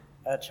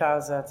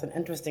Charles. It's an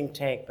interesting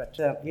take, but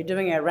you're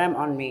doing a Rem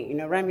on me. You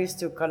know, Rem used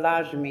to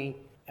collage me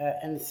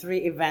in 3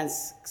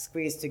 events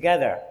squeezed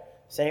together.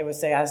 So he would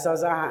say, I saw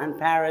Zaha in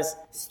Paris,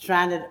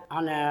 stranded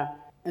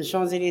in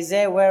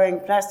Champs-Élysées, wearing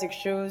plastic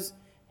shoes,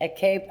 a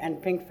cape,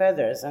 and pink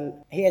feathers. And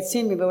he had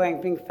seen me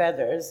wearing pink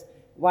feathers,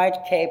 white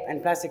cape,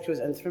 and plastic shoes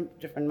in 3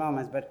 different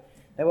moments, but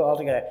they were all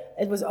together.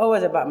 It was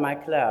always about my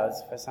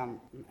clothes for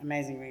some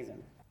amazing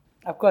reason.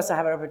 Of course, I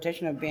have a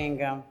reputation of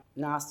being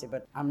nasty,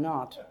 but I'm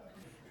not.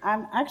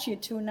 I'm actually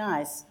too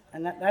nice,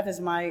 and that is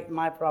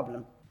my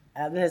problem.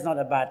 This is not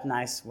about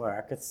nice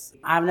work.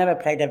 I've never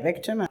played a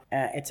victim.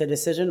 It's a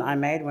decision I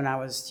made when I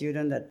was a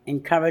student, that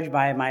encouraged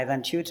by my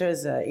then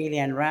tutors, Eli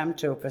and Ram,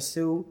 to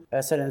pursue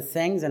certain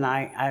things, and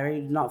I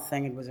really did not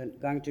think it was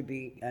going to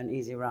be an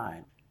easy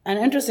ride. And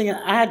interesting,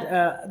 I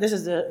had this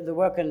is the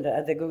work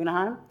at the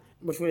Guggenheim,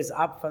 which was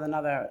up for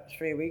another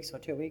 3 weeks or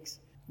 2 weeks,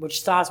 which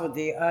starts with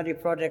the early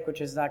project, which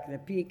is like the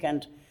peak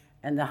and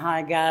the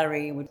high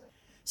gallery.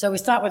 So we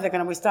start with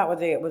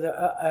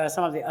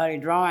some of the early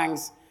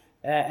drawings.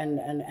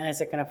 And it's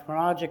a kind of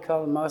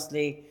chronological,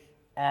 mostly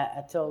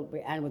until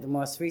we end with the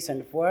most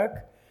recent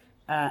work.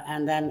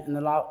 And then in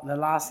the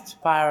last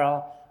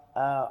spiral,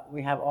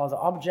 we have all the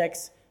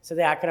objects. So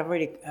they are kind of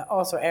really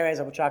also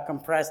areas which are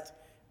compressed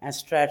and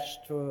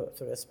stretched through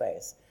the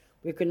space.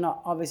 We could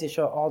not obviously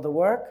show all the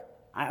work.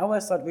 I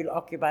always thought we'd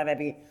occupy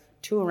maybe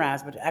 2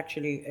 ramps, but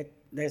actually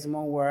there's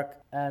more work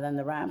than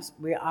the ramps.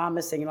 We are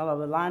missing a lot of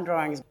the line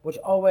drawings, which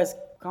always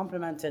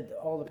complemented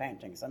all the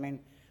paintings. I mean,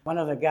 one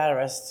of the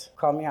gallerists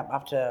called me up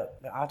after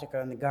the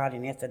article in The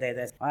Guardian yesterday.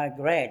 They said, oh,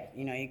 great,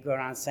 you go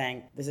around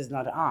saying this is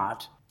not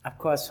art. Of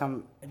course,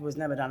 it was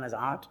never done as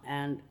art,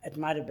 and it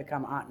might have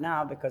become art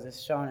now because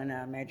it's shown in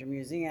a major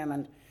museum.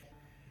 And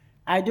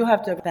I do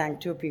have to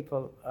thank 2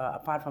 people,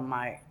 apart from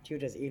my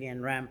tutors, Eli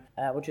and Rem,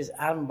 which is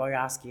Alvin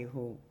Boyarsky,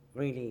 who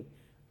really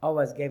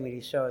always gave me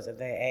these shows at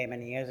the AA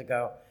many years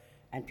ago,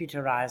 and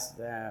Peter Rice,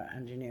 the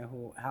engineer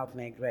who helped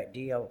me a great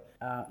deal,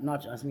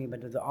 not just me,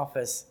 but with the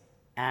office.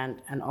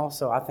 And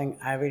also,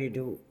 I really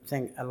do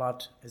think a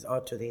lot is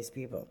owed to these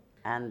people.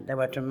 And they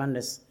were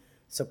tremendous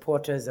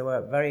supporters. They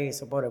were very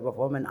supportive of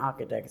women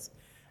architects.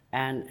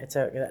 And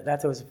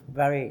that was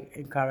very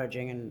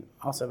encouraging and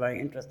also very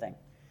interesting.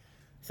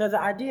 So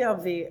the idea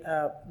of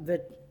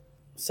the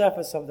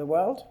surface of the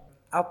world,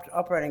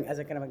 operating as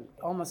a kind of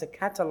almost a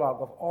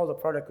catalog of all the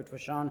product which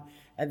was shown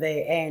at the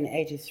AA in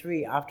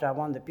 '83 after I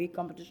won the peak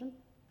competition.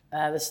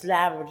 The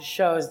slab which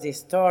shows the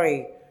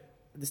story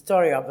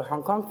of the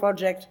Hong Kong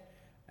project,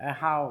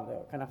 how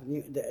the kind of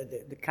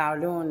the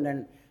Kowloon,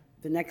 then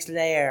the next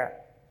layer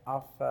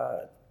of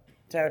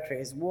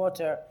territory is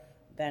water,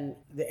 then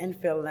the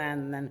infill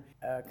land, then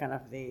kind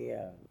of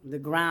the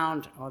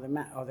ground or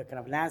the kind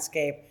of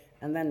landscape,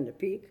 and then the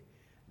peak.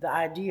 The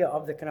idea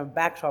of the kind of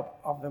backdrop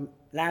of the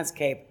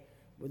landscape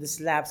with the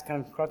slabs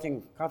kind of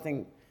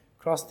cutting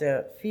across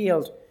the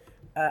field.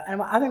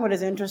 And I think what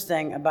is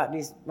interesting about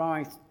these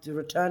drawings, to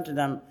return to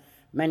them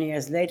many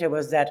years later,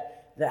 was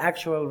that the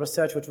actual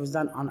research which was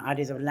done on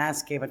ideas of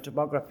landscape and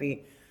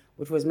topography,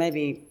 which was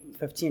maybe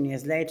 15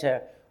 years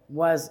later,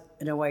 was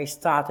in a way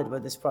started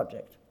with this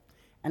project.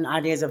 And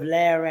ideas of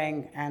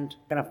layering and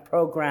kind of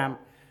program,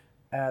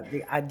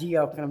 the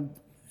idea of kind of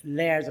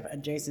layers of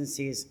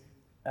adjacencies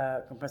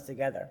compressed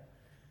together.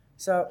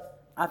 So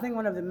I think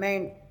one of the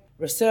main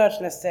research,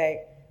 let's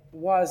say,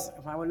 was,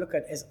 if I would look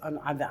at, is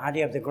on the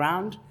idea of the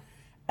ground.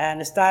 And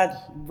it started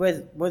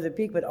with the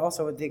peak, but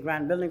also with the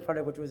Grand Building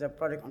project, which was a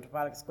project on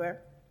Trafalgar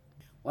Square.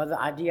 Well, the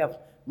idea of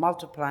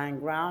multiplying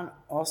ground,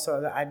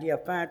 also the idea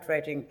of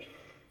penetrating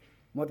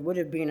what would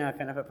have been a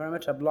kind of a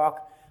perimeter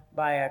block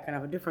by a kind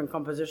of a different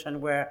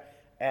composition where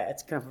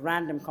it's kind of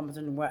random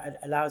composition where it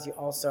allows you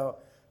also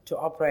to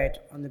operate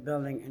on the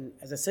building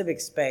as a civic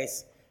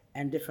space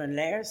and different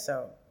layers.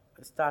 So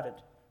it started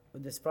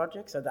with this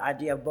project. So the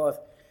idea of both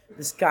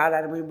the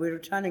skyline, we're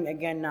returning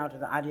again now to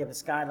the idea of the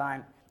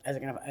skyline as a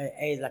kind of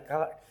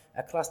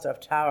a cluster of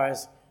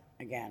towers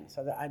again.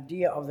 So the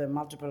idea of the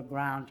multiple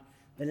ground,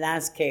 the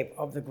landscape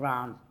of the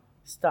ground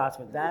starts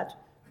with that.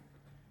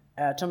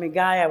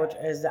 Tomigaya, which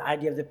is the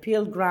idea of the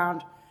peeled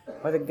ground,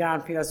 where the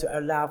ground peels to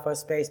allow for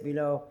space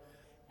below.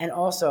 And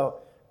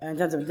also, in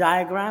terms of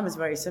diagram, it's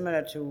very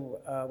similar to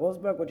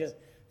Wolfsburg, which is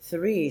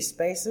 3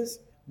 spaces,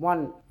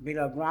 one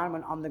below ground,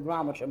 one on the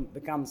ground, which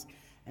becomes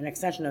an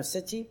extension of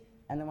city,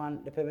 and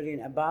the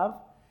pavilion above.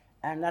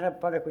 And another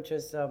project, which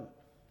is,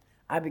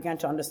 I began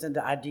to understand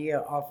the idea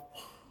of,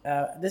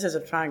 this is a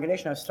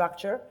triangulation of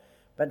structure,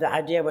 but the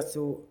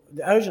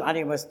original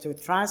idea was to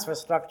transfer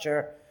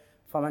structure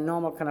from a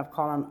normal kind of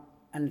column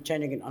and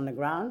changing it on the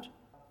ground.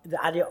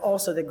 The idea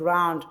also the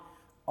ground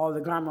or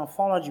the ground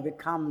morphology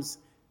becomes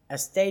a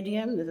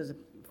stadium. This is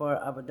for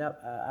Abu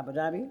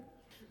Dhabi.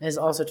 This is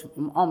also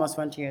almost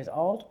 20 years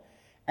old.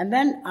 And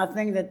then I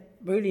think that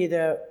really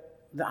the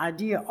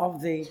idea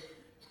of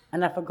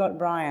and I forgot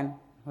Brian,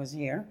 who's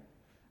here,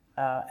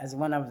 as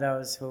one of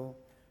those who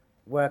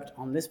worked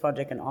on this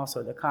project and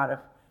also the Cardiff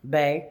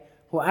Bay,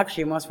 who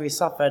actually mostly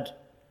suffered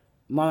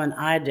more than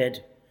I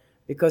did,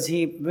 because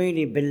he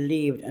really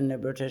believed in the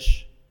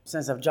British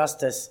sense of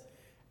justice.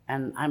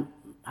 And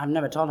I've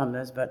never told him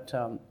this, but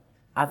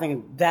I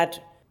think that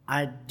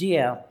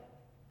idea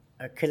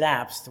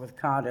collapsed with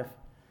Cardiff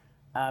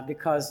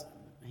because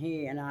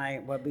he and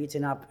I were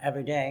beaten up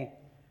every day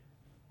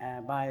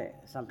by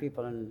some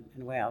people in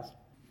Wales,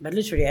 but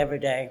literally every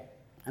day.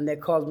 And they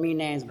called me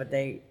names, but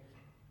they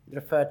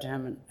referred to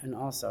him in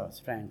also a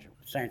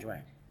strange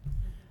way.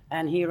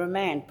 And he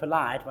remained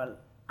polite. Well,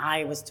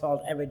 I was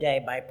told every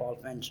day by Paul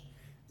Finch,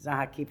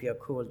 Zaha, keep your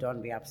cool,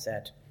 don't be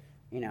upset.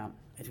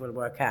 It will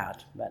work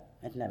out, but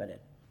it never did.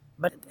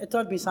 But it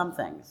taught me some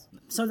things.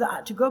 So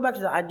to go back to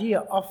the idea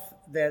of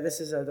this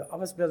is the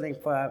office building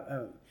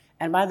for,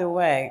 and by the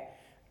way,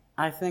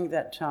 I think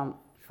that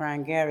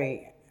Frank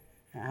Gehry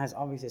has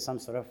obviously some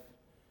sort of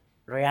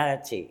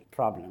reality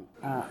problem.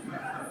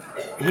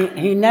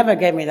 He never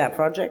gave me that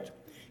project.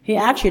 He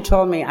actually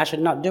told me I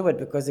should not do it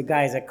because the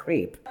guy is a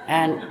creep.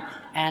 And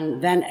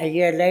then a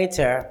year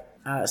later,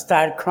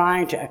 started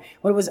crying to.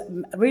 Well, it was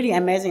really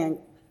amazing. And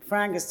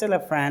Frank is still a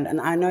friend, and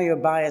I know you're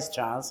biased,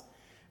 Charles.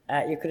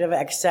 You could never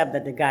accept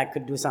that the guy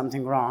could do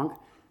something wrong,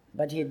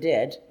 but he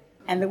did.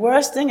 And the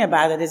worst thing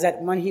about it is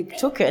that when he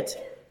took it,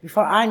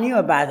 before I knew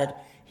about it,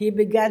 he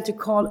began to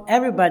call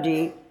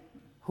everybody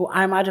who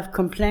I might have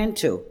complained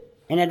to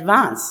in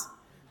advance.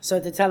 So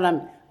to tell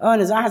them,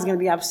 Zaha's going to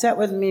be upset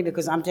with me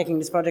because I'm taking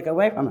this project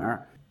away from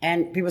her.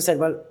 And people said,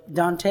 well,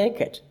 don't take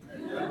it.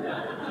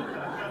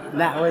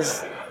 That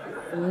was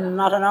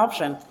not an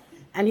option.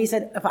 And he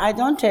said, if I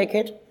don't take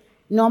it,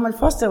 Norman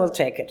Foster will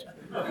take it.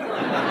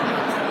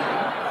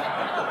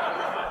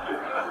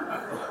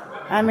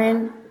 I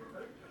mean,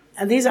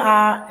 and these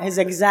are his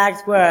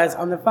exact words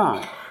on the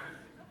phone.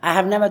 I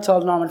have never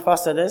told Norman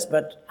Foster this,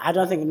 but I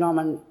don't think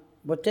Norman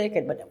would take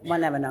it, but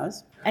one never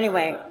knows.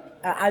 Anyway,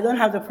 I don't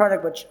have the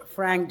product which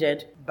Frank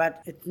did,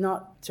 but it's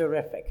not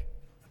terrific.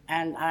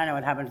 And I don't know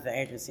what happened to the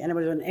agency. And it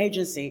was an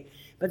agency,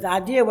 but the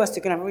idea was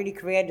to kind of really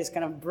create this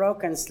kind of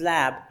broken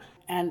slab.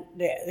 And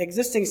the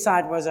existing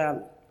site was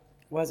a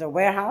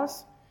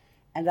warehouse,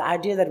 and the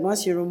idea that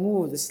once you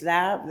remove the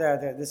slab,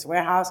 this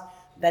warehouse,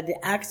 that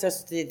the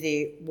access to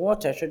the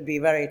water should be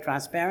very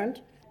transparent.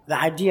 The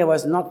idea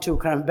was not to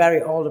kind of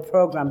bury all the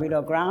program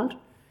below ground,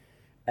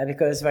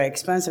 because it's very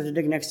expensive to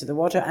dig next to the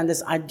water. And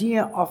this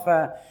idea of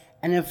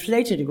an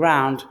inflated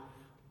ground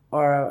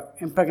or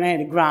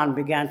impregnated ground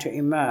began to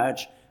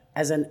emerge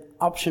as an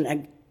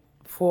option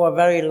for a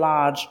very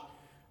large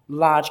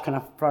kind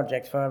of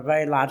project, for a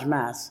very large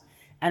mass.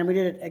 And we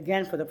did it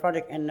again for the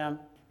project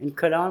in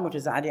Cologne, which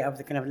is the idea of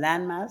the kind of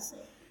land mass.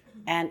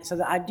 And so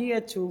the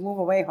idea to move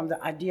away from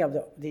the idea of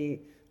the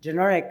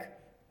generic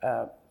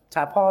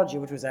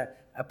typology, which was a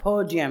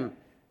podium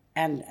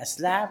and a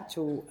slab,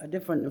 to a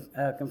different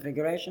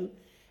configuration.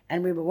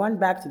 And we went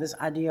back to this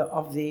idea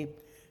of the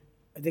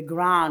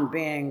ground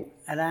being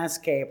a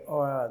landscape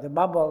or the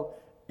bubble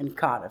in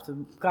Cardiff.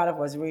 So Cardiff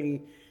was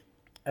really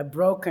a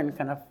broken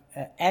kind of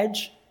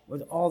edge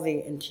with all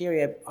the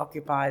interior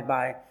occupied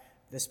by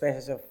the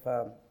spaces of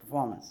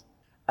performance.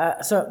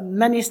 So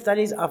many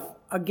studies of,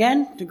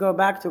 again, to go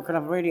back to kind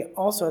of really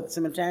also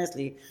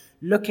simultaneously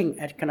looking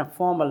at kind of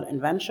formal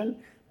invention,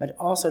 but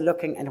also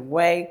looking at a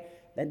way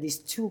that these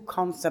two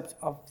concepts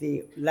of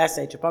the, let's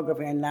say,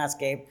 topography and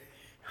landscape,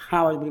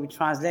 how it will be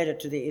translated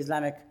to the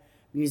Islamic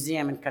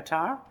Museum in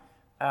Qatar.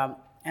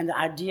 And the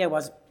idea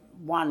was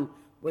one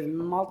with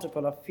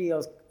multiple of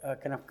fields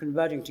kind of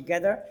converging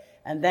together,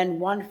 and then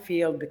one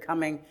field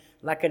becoming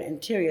like an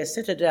interior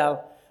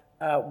citadel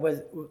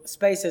with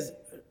spaces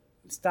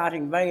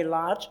starting very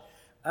large.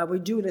 We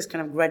do this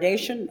kind of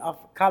gradation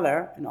of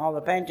color in all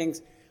the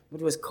paintings,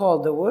 which was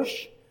called the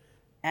whoosh.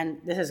 And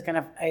this is kind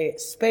of a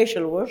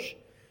spatial whoosh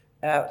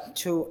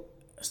to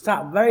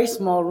start very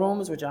small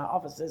rooms, which are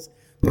offices,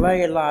 to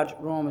very large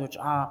rooms, which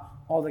are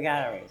all the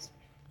galleries.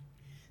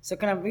 So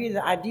kind of really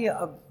the idea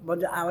of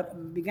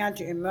what began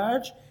to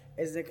emerge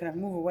is the kind of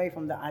move away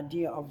from the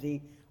idea of the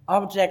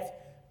object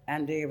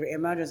and the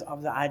re-emergence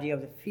of the idea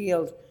of the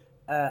field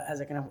as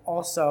a kind of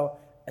also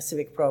a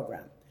civic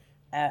program.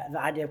 The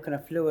idea of kind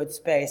of fluid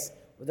space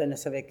within a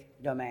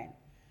civic domain.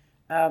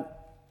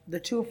 The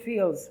two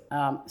fields,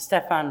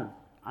 Stefan,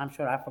 I'm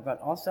sure I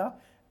forgot also,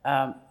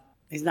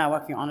 he's now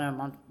working on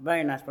a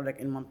very nice project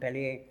in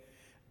Montpellier.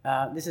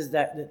 This is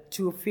the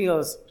two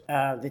fields,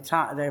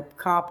 the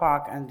car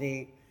park and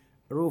the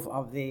roof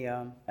of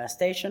the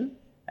station,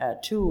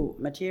 two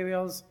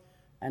materials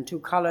and two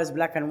colors,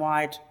 black and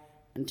white,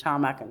 and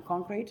tarmac and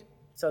concrete.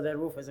 So the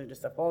roof is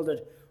just a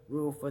folded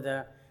roof with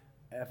a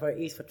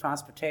very easy for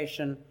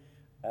transportation,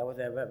 with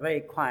a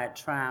very quiet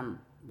tram,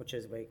 which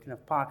is where you kind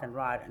of park and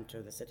ride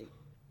into the city.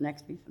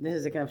 Next, please. This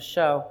is a kind of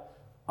show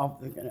of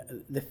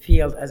the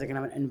field as a kind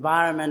of an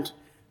environment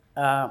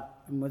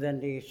within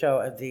the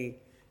show at the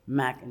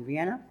MAC in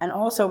Vienna. And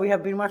also we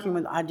have been working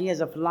with ideas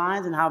of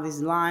lines and how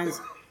these lines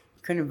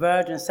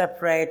converge and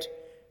separate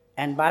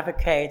and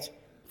bifurcate,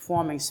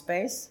 forming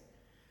space.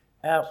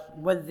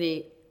 With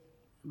the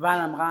Val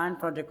am Rhein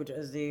project, which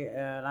is the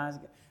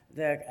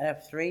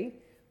F3,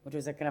 which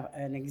is a kind of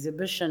an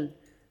exhibition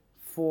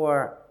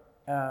for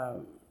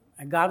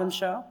a garden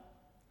show.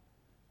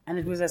 And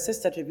it was a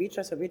sister to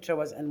Vitra, so Vitra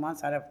was on one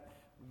side of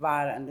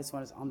Weil, and this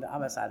one is on the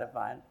other side of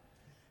Weil.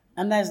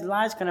 And those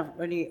lights kind of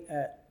really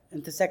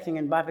intersecting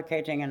and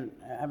bifurcating and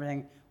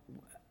everything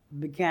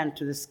began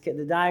to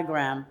the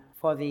diagram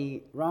for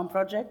the Rome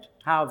project,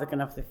 how the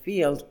kind of the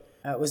field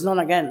was no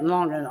longer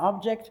an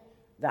object,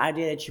 the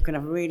idea that you kind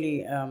of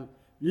really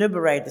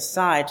liberate the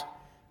site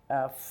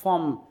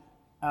from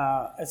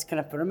its kind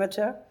of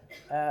perimeter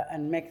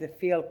and make the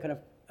field kind of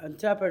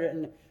interpreted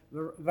in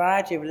a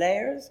variety of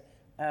layers.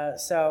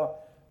 So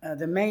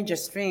the major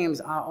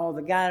streams are all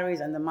the galleries,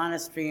 and the minor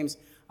streams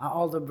are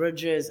all the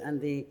bridges and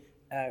the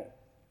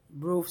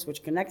roofs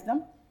which connect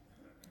them.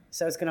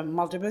 So it's kind of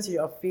multiplicity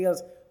of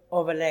fields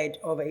overlaid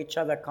over each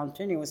other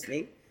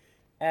continuously.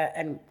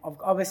 And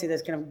obviously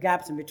there's kind of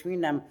gaps in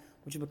between them,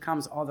 which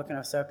becomes all the kind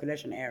of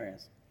circulation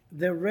areas.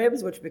 The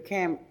ribs, which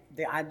became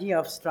the idea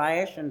of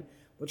striation,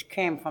 which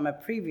came from a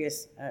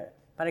previous,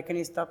 Patrick, can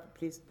you stop,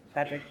 please,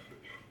 Patrick?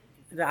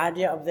 The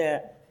idea of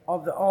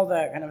all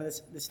the kind of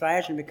the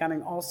striation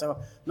becoming also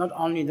not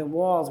only the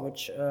walls,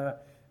 which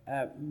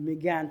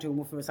began to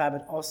move to the side,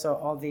 but also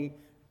all the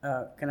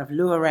kind of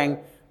luring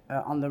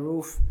on the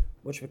roof,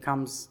 which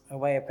becomes a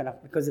way of kind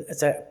of, because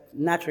it's a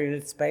naturally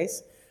lit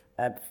space,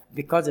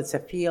 because it's a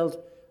field,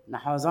 a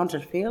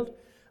horizontal field.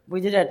 We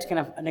did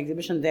an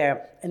exhibition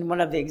there in one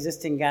of the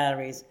existing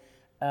galleries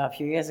a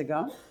few years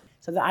ago.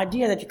 So the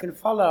idea that you can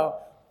follow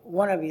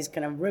one of these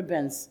kind of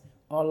ribbons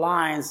or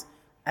lines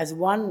as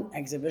one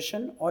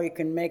exhibition, or you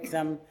can make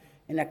them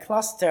in a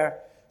cluster.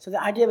 So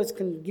the idea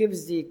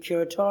gives the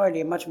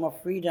curatorially much more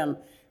freedom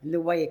in the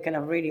way you kind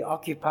of really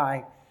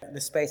occupy the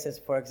spaces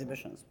for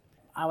exhibitions.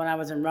 When I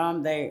was in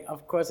Rome,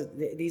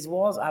 these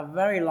walls are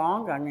very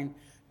long,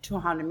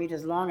 200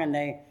 meters long, and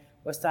they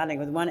were starting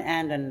with one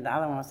end and the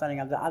other one was starting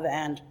at the other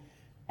end.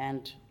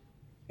 And,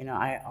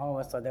 I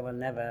always thought they will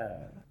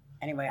never...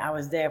 Anyway, I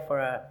was there for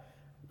a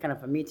kind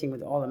of a meeting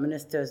with all the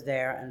ministers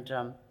there,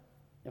 and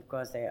of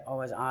course they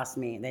always asked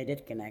me, they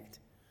did connect.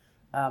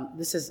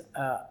 This is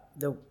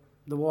the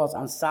walls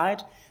on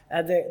site.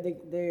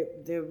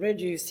 The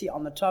ridge you see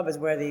on the top is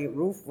where the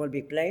roof will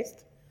be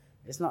placed.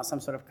 It's not some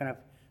sort of kind of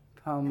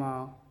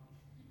pomo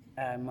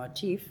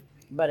motif,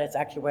 but it's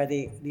actually where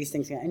these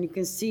things are. And you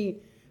can see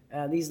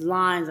these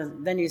lines,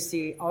 and then you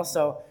see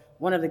also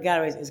one of the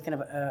galleries is kind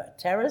of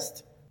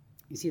terraced.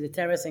 You see the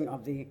terracing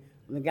of the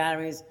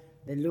galleries,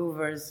 the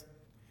louvers,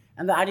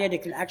 and the idea that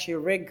you can actually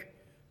rig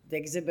the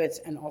exhibits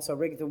and also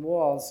rig the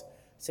walls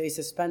so you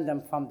suspend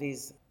them from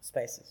these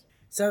spaces.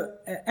 So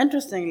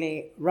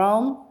interestingly,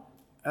 Rome,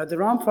 the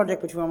Rome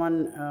project, which we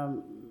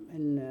won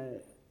in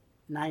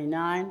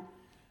 99,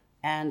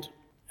 and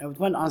it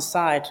went on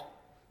site,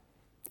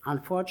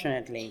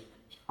 unfortunately,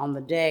 on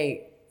the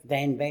day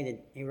they invaded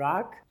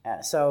Iraq.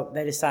 So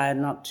they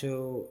decided not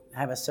to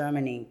have a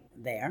ceremony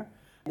there.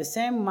 The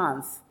same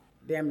month,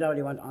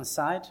 BMW went on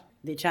site.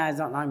 The Chinese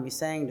don't like me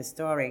saying the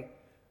story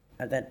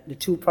that the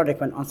two projects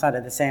went on site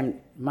at the same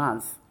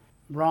month.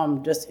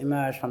 Rome just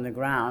emerged from the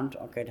ground.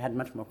 Okay, it had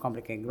much more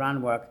complicated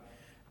groundwork,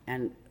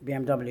 and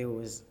BMW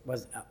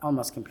was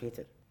almost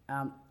completed.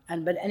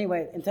 But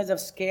anyway, in terms of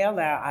scale,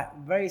 they are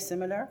very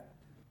similar.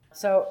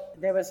 So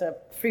there was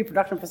three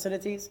production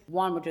facilities,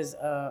 one which is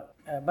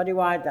body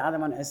wide, the other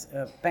one is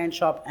paint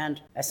shop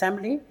and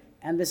assembly.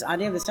 And this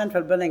idea of the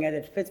central building, that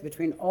it fits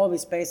between all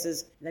these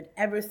spaces, that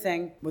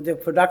everything with the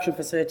production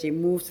facility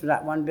moves through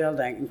that one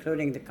building,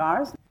 including the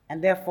cars.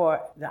 And therefore,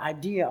 the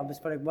idea of this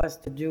project was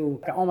to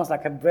do almost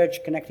like a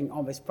bridge connecting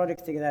all these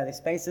projects together, these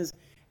spaces.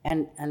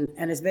 And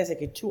it's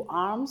basically two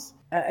arms.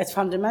 It's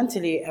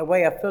fundamentally a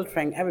way of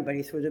filtering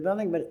everybody through the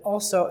building, but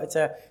also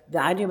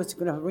the idea was to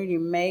kind of really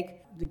make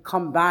the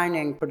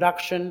combining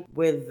production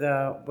with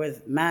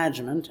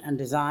management and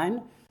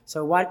design.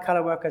 So white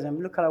collar workers and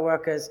blue collar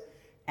workers,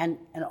 and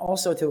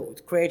also to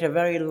create a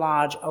very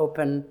large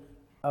open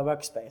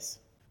workspace.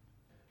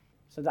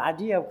 So the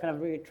idea of kind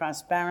of really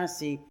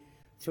transparency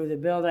through the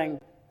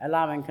building,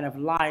 allowing kind of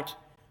light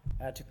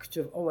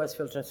to always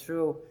filter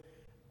through.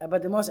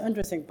 But the most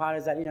interesting part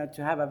is that,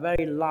 to have a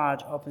very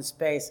large open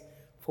space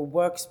for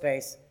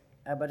workspace,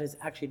 but it's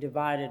actually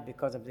divided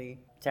because of the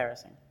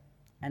terracing.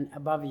 And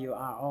above you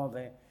are all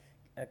the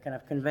kind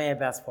of conveyor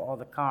belts for all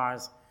the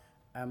cars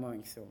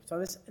moving through. So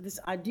this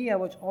idea,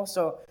 which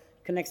also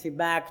connects me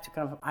back to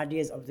kind of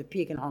ideas of the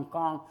peak in Hong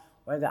Kong,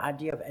 where the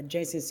idea of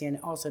adjacency and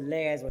also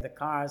layers with the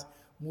cars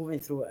moving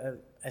through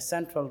a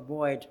central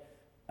void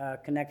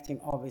connecting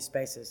all these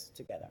spaces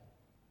together.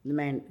 The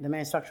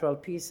main structural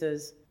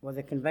pieces were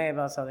the conveyor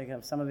belts, so they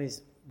have some of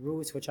these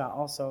routes, which are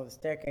also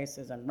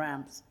staircases and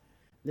ramps.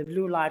 The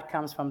blue light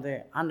comes from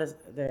the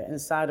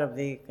inside of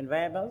the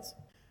conveyor belts.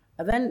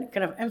 And then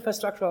kind of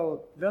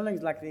infrastructural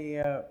buildings like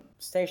the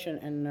station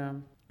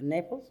in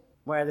Naples,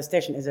 where the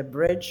station is a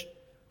bridge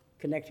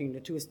connecting the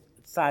two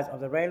sides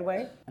of the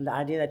railway, and the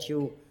idea that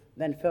you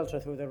then filter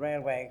through the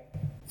railway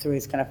through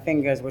these kind of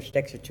fingers, which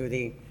takes you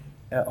to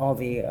all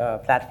the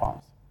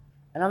platforms.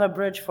 Another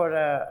bridge for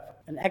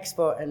an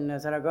expo in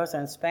Zaragoza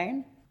in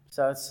Spain.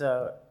 So it's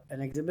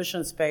an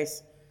exhibition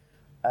space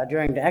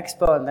during the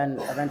expo, and then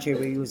eventually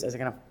we use as a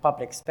kind of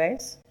public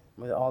space.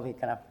 with all the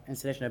kind of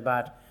installation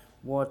about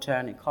water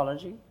and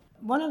ecology.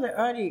 One of the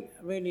early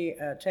really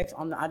takes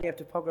on the idea of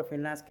topography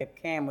and landscape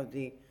came with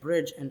the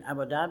bridge in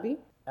Abu Dhabi,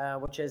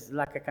 which is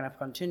like a kind of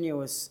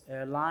continuous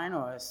line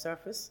or a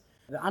surface.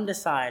 The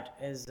underside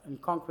is in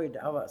concrete,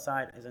 the other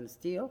side is in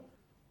steel.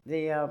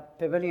 The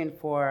pavilion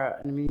for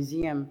the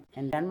museum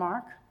in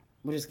Denmark,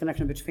 which is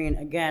connection between,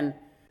 again,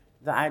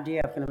 the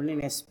idea of kind of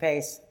linear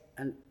space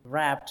and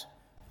wrapped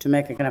to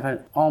make a kind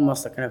of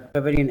almost a kind of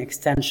pavilion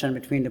extension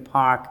between the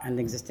park and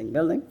the existing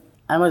building.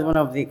 And was one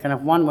of the kind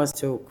of, one was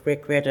to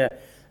create a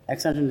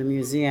extension to the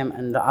museum,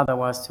 and the other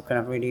was to kind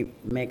of really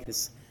make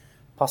this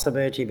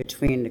possibility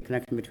between the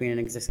connection between an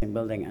existing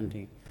building and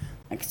the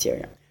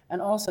exterior.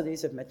 And also the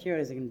use of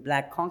materials in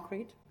black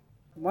concrete.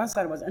 One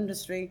side was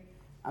industry,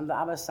 and the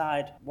other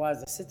side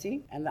was the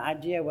city. And the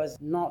idea was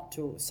not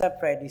to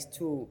separate these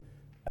two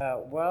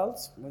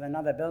worlds with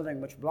another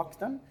building which blocks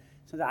them.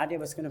 So the idea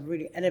was kind of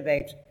really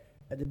elevate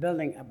the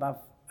building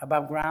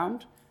above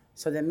ground.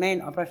 So the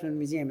main operation of the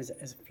museum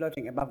is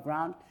floating above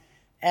ground.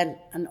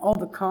 And all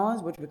the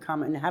cones, which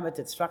become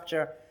inhabited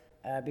structure,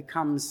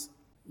 becomes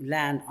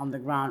land on the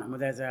ground, where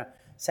there's a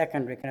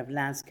secondary kind of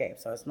landscape.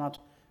 So it's not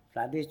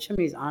flat. These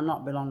chimneys are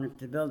not belonging to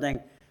the building,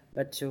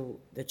 but to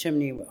the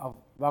chimney of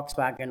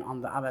Volkswagen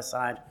on the other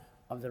side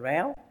of the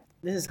rail.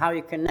 This is how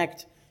you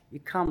connect. You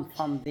come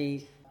from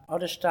the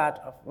Autostadt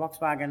of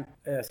Volkswagen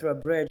through a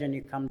bridge, and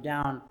you come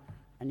down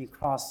and you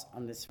cross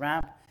on this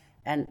ramp.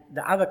 And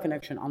the other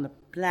connection on the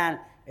plan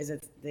is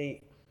that the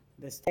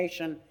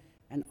station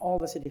and all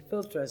the city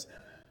filters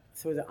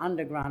through the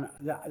underground,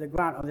 the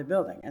ground of the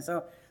building. And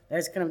so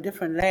there's kind of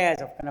different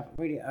layers of kind of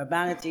really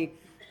urbanity,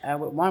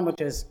 one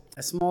which is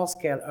a small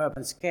scale,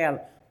 urban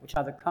scale, which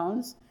are the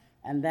cones,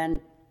 and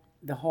then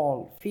the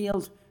whole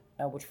field,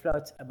 which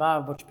floats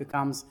above, which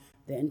becomes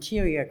the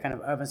interior kind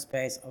of urban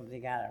space of the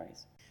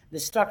galleries. The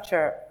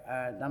structure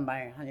done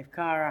by Hanif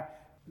Kara,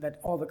 that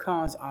all the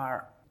cones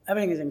are,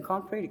 everything is in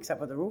concrete except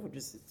for the roof, which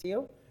is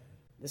steel.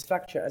 The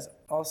structure is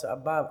also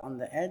above on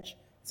the edge.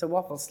 It's a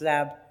waffle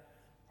slab,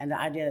 and the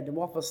idea that the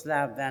waffle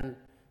slab then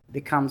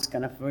becomes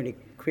kind of really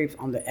creeps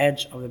on the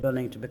edge of the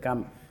building to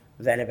become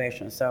the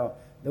elevation. So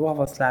the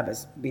waffle slab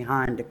is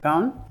behind the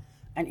cone,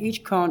 and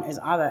each cone is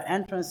either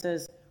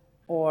entrances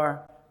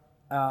or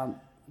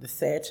the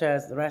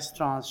theaters, the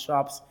restaurants,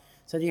 shops.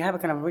 So you have a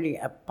kind of really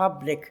a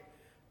public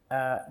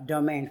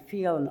domain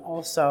feel, and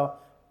also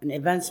an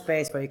event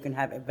space where you can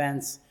have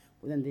events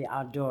within the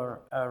outdoor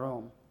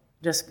room.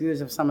 Just views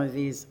of some of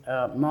these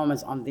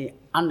moments on the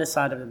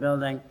underside of the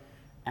building,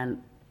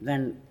 and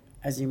then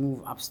as you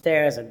move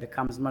upstairs, it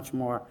becomes much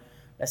more,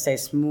 let's say,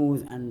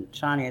 smooth and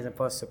shiny, as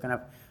opposed to kind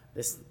of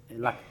this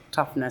like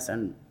toughness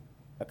and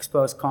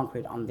exposed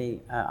concrete on the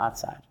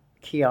outside.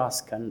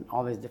 Kiosk and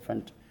all these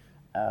different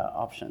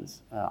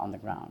options on the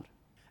ground.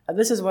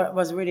 This is what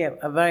was really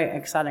a very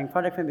exciting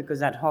project for me, because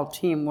that whole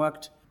team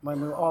worked, when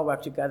we all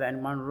worked together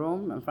in one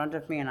room in front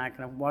of me, and I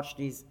kind of watched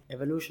these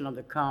evolution of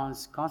the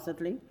cones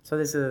constantly. So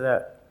this is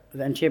the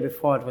interior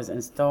before it was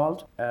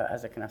installed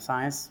as a kind of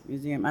science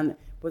museum. And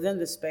within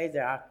the space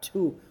there are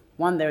two.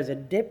 One, there's a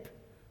dip,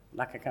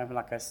 like a kind of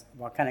like a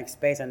volcanic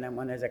space, and then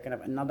when there's a kind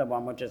of another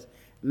one which is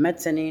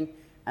mezzanine,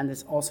 and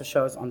this also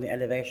shows on the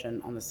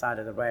elevation on the side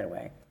of the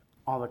railway,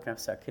 all the kind of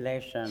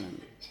circulation,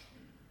 and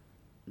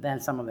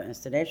then some of the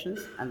installations,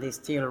 and the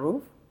steel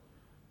roof.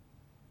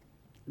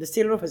 The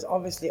steel roof is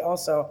obviously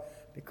also,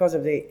 because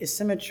of the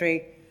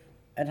asymmetry,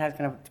 it has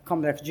kind of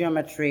complex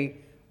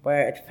geometry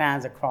where it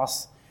fans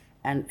across,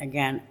 and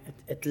again,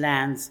 it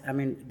lands. I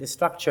mean, the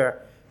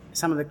structure,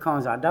 some of the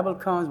cones are double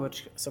cones,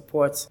 which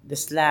supports the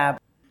slab.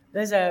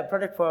 There's a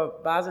project for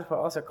Basel for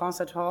also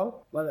concert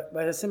hall,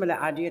 where a similar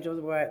idea to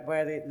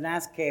where the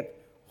landscape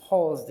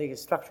holds the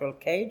structural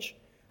cage,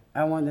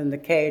 and within the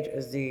cage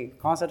is the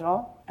concert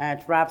hall, and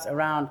it wraps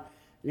around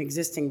an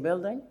existing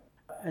building.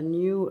 A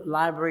new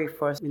library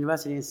for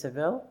University in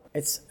Seville.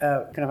 It's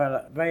kind of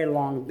a very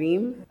long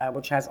beam,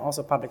 which has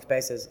also public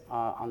spaces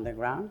on the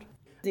ground.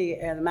 The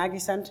Maggie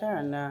Center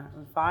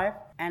in Fife,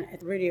 and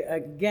it really,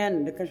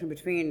 again, the connection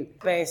between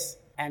space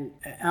and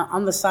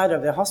on the side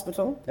of the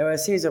hospital, there were a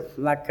series of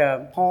like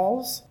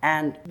halls,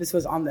 and this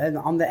was on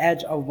the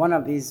edge of one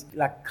of these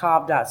like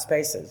carved out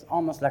spaces,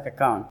 almost like a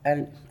cone.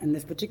 And in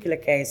this particular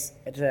case,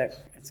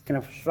 it's kind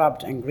of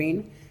shrubbed and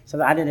green. So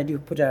the idea that you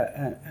put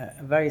a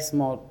very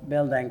small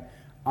building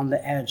on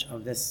the edge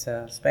of this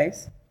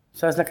space.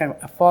 So it's like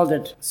a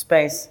folded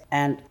space,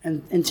 and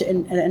the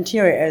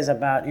interior is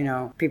about,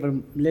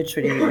 people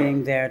literally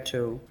being there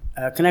to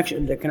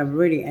connection, the kind of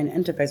really an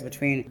interface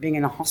between being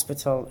in a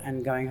hospital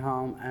and going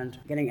home and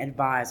getting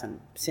advice and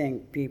seeing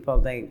people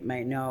they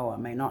may know or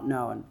may not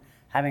know and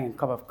having a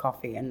cup of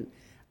coffee. And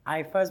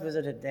I first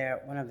visited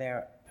one of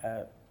their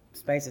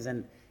spaces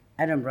in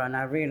Edinburgh, and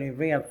I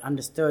really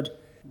understood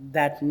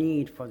that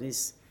need for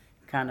this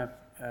kind of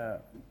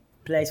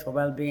place for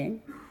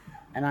well-being.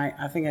 And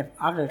I think if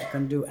architecture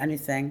can do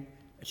anything,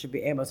 it should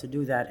be able to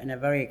do that in a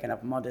very kind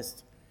of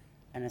modest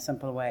and a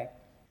simple way.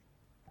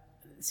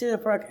 Series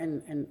of work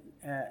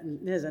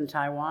in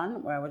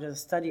Taiwan, where we did a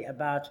study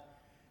about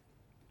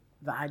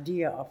the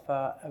idea of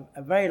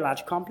a very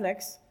large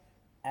complex,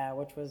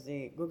 which was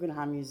the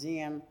Guggenheim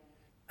Museum,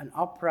 an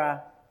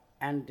opera,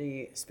 and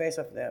the space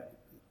for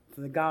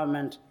the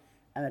government,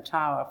 and the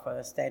tower for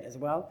the state as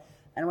well.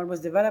 And what was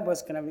developed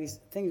was kind of these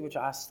things which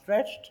are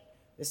stretched.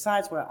 The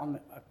sides were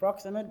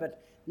approximate,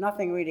 but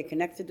nothing really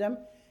connected them.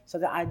 So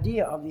the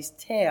idea of these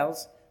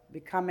tails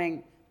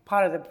becoming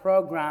part of the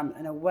program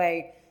in a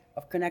way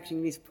of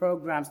connecting these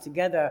programs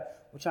together,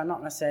 which are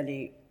not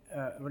necessarily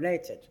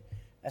related.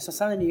 So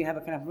suddenly you have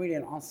a kind of really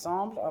an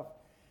ensemble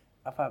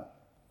of a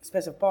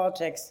space of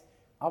politics,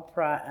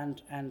 opera,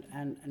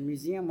 and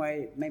museum,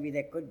 where maybe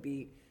they could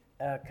be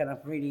kind of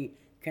really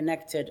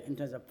connected in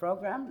terms of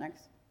program.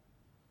 Next.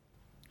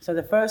 So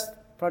the first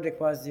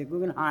project was the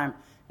Guggenheim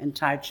in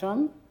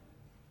Taichung,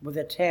 with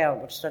a tail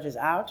which stretches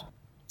out.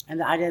 And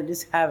the idea that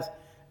this has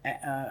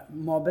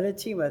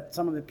mobility, where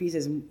some of the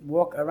pieces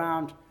walk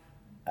around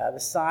the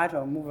side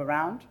or move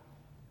around.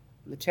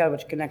 The tail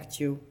which connects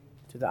you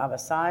to the other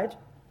side.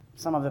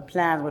 Some of the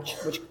plans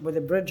which with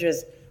the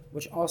bridges,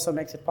 which also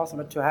makes it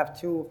possible to have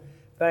two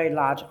very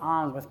large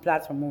arms with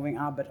platform moving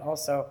out, but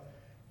also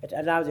it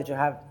allows you to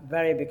have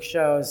very big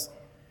shows,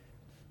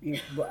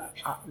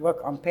 work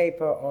on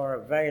paper or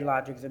very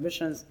large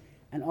exhibitions,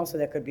 and also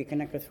they could be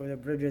connected through the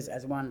bridges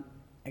as one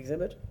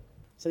exhibit.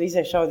 So these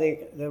show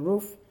the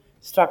roof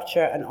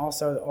structure and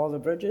also all the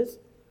bridges,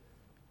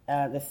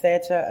 the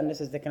theater, and this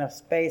is the kind of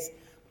space,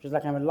 which is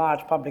like kind of a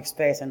large public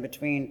space in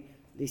between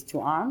these two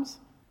arms.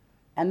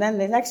 And then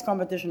the next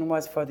competition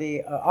was for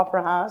the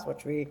Opera House,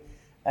 which we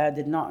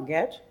did not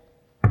get.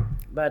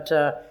 But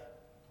the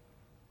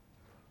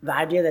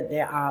idea that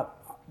they are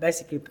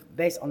basically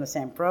based on the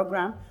same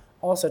program,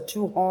 also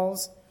two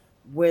halls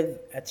with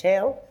a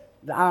tail.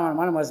 The other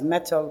one was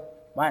metal,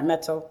 white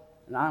metal,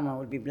 and the other one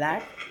would be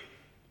black.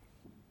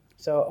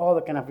 So all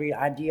the kind of real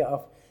idea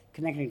of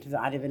connecting to the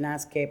idea of the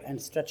landscape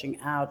and stretching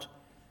out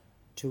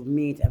to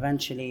meet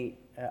eventually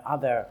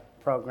other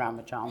programs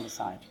which are on the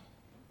side.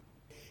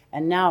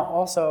 And now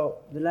also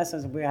the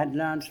lessons we had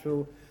learned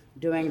through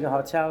doing the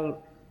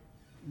hotel,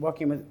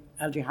 working with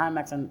LG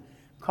Hymax and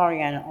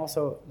Corian, and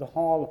also the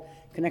whole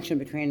connection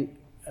between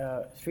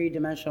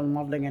three-dimensional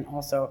modeling and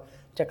also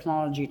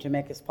technology to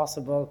make it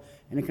possible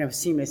in a kind of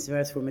seamless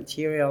way through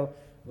material,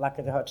 like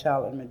at the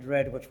hotel in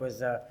Madrid, which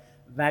was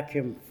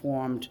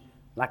vacuum-formed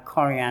like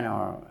Corian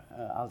or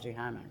LG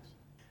Hymax.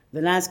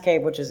 The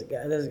landscape, which is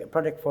there's a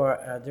project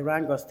for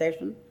Durango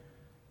Station,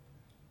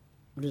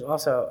 which is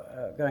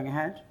also going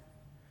ahead.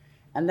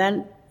 And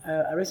then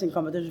a recent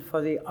competition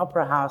for the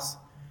Opera House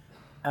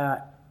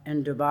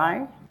in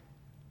Dubai.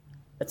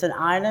 It's an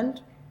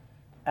island.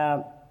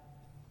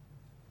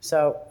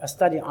 So a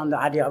study on the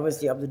idea,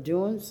 obviously, of the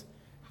dunes,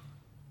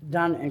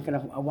 done in kind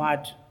of a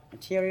white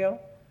material,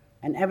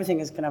 and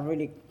everything is kind of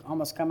really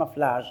almost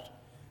camouflaged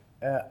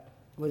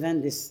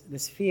within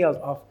this field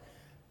of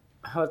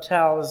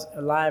hotels,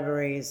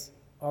 libraries,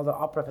 all the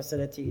opera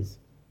facilities,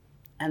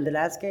 and the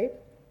landscape.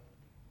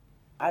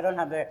 I don't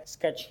have a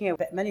sketch here,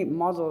 but many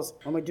models,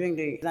 when we're doing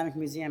the Islamic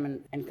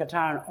Museum in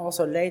Qatar, and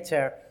also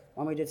later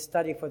when we did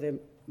study for the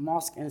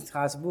mosque in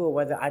Strasbourg,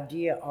 where the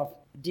idea of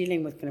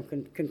dealing with kind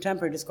of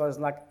contemporary discourse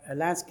like a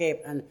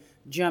landscape and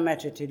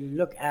geometry to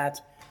look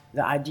at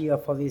the idea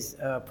for these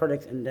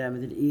projects in the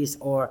Middle East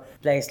or a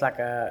place like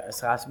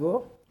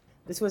Strasbourg.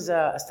 This was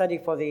a study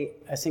for the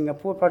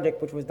Singapore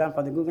project, which was done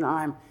for the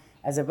Guggenheim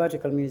as a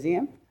vertical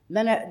museum.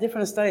 Then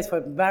different studies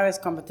for various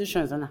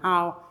competitions on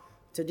how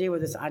to deal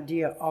with this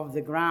idea of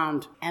the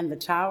ground and the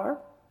tower,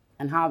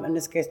 and how, in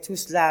this case, two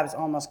slabs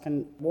almost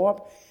can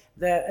warp.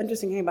 The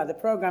interesting thing about the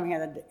program here,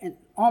 that in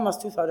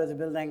almost two-thirds of the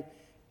building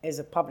is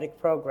a public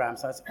program,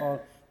 so it's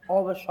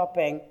all the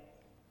shopping,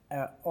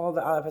 all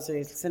the other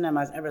facilities,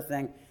 cinemas,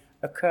 everything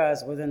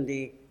occurs within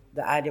the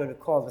idea what we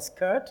call the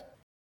skirt.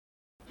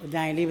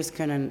 Daniel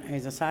Libeskind and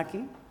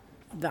Izasaki.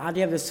 The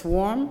idea of the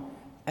swarm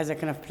as a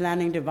kind of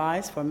planning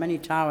device for many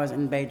towers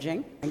in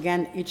Beijing.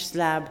 Again, each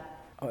slab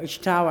or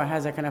each tower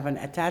has a kind of an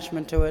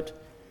attachment to it,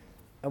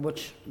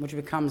 which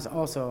becomes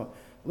also,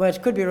 well,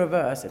 it could be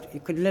reversed.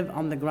 It could live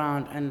on the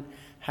ground and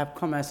have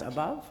commerce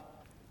above.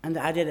 And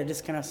the idea that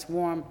this kind of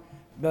swarm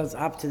builds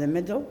up to the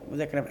middle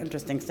with a kind of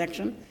interesting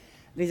section.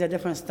 These are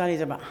different studies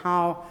about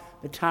how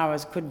the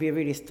towers could be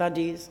really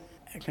studies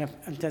kind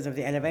of in terms of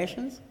the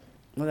elevations,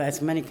 whether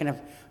it's many kind of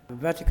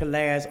vertical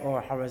layers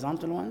or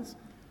horizontal ones.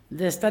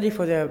 The study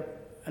for the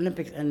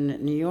Olympics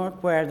in New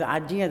York, where the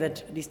idea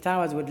that these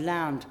towers would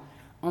land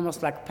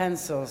almost like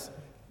pencils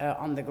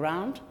on the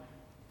ground,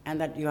 and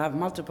that you have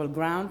multiple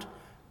ground,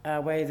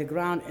 where the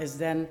ground is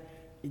then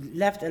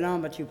left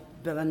alone, but you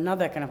build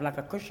another kind of like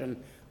a cushion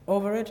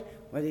over it,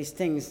 where these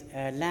things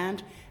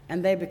land,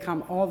 and they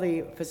become all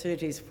the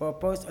facilities for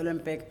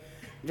post-Olympic,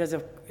 just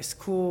of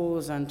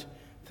schools and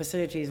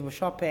facilities for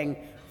shopping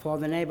for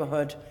the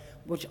neighborhood,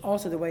 which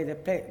also the way the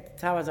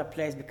towers are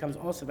placed becomes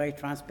also very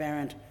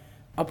transparent.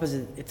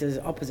 It is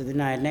opposite the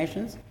United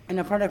Nations. In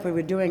a project we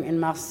were doing in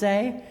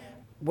Marseille,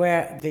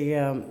 where the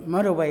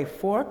motorway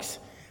forks,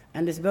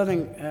 and this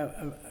building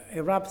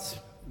erupts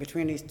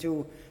between these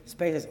two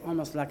spaces,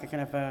 almost like a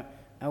kind of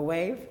a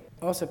wave.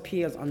 Also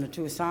peels on the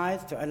two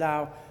sides to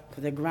allow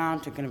for the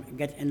ground to kind of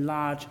get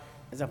enlarged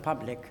as a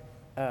public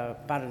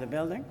part of the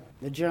building.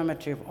 The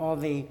geometry of all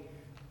the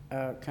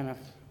kind of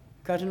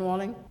curtain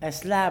walling, a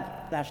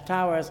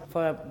slab/towers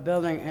for a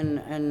building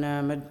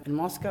in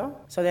Moscow.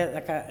 So they're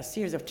like a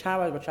series of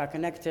towers which are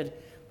connected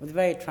with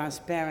very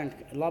transparent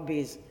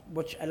lobbies,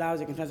 which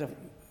allows you in terms of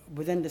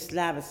within the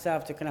slab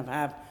itself to kind of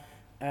have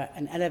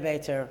an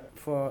elevator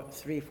for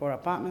 3-4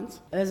 apartments.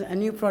 There's a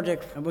new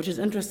project which is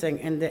interesting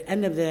in the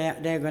end of the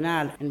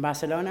Diagonal in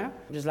Barcelona,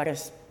 which is like a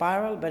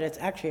spiral, but it's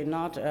actually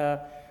not,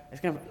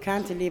 it's kind of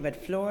cantilevered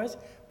floors,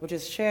 which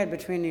is shared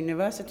between the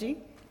university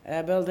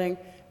building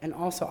and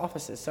also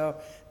offices. So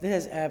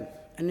this is a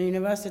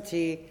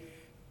university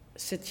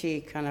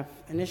city kind of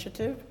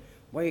initiative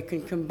where you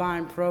can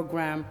combine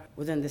program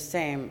within the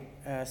same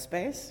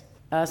space.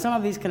 Some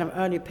of these kind of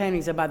early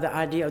paintings about the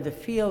idea of the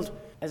field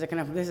as a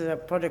kind of, this is a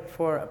project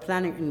for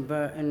planning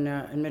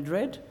in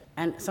Madrid,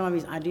 and some of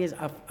these ideas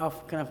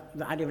of kind of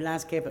the idea of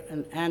landscape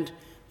and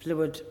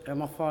fluid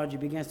morphology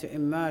begins to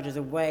emerge as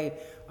a way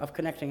of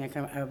connecting a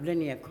kind of a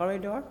linear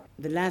corridor.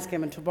 The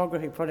landscape and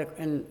topography project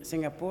in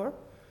Singapore,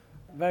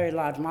 very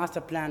large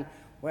master plan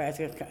where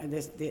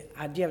the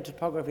idea of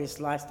topography is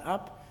sliced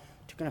up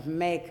to kind of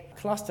make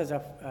clusters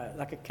of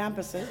like a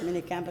campuses,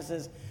 mini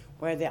campuses,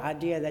 where the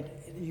idea that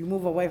you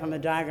move away from the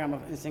diagram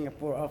in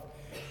Singapore of,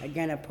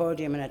 again, a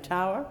podium and a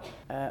tower.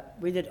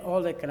 We did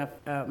all the kind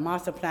of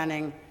master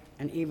planning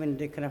and even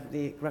the kind of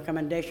the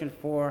recommendation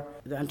for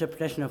the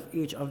interpretation of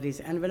each of these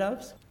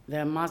envelopes.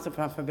 The master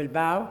plan for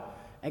Bilbao,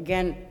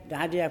 again, the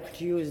idea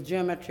to use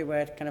geometry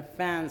where it kind of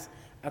fans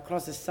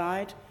across the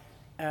side.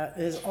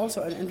 There's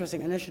also an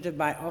interesting initiative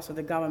by also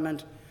the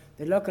government,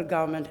 the local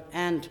government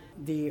and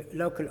the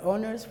local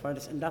owners for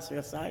this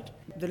industrial site.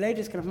 The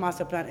latest kind of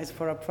master plan is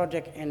for a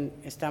project in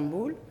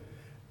Istanbul,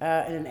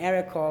 in an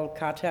area called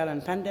Kartal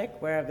and Pendek,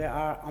 where they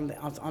are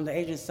on the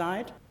Asian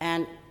side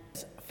and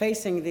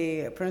facing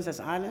the Princess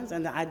Islands.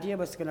 And the idea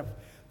was to kind of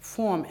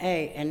form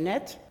a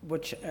net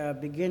which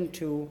begin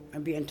to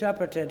be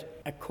interpreted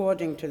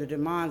according to the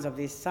demands of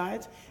these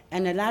sites,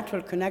 and a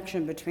lateral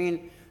connection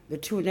between the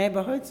two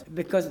neighborhoods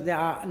because they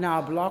are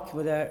now blocked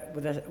with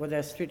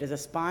a street as a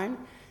spine.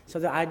 So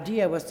the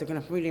idea was to kind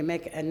of really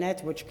make a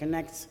net which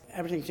connects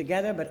everything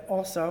together, but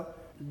also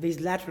these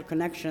lateral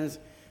connections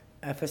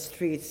for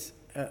streets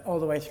all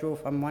the way through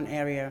from one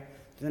area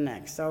to the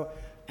next. So,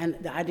 and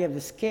the idea of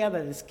the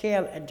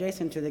scale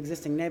adjacent to the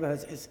existing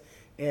neighborhoods is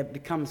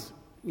becomes,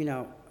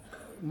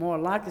 more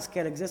like the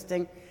scale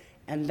existing,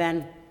 and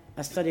then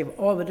a study of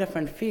all the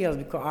different fields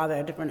because are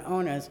there different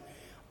owners,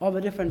 all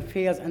the different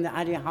fields, and the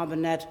idea how the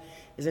net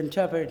is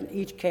interpreted in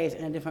each case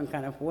in a different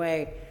kind of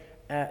way.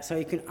 So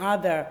you can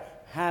either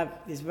have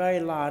this very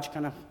large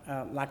kind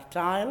of like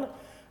tile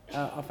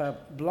of a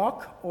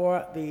block,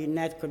 or the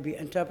net could be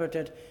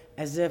interpreted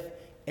as if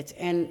it's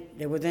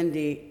within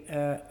the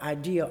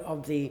idea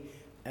of the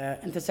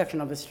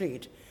intersection of the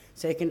street.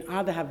 So you can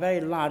either have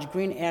very large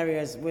green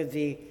areas with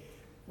the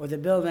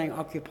building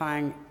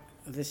occupying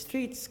the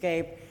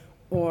streetscape,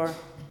 or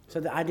so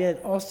the idea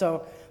that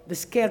also the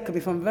scale could be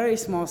from very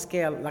small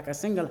scale, like a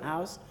single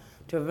house,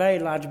 to very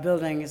large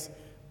buildings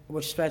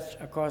which stretch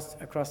across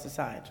the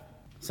side.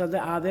 So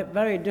there are the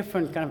very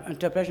different kind of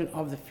interpretation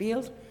of the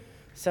field.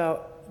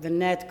 So the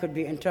net could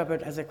be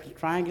interpreted as a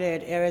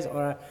triangulated areas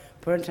or a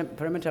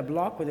perimeter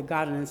block with a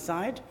garden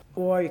inside,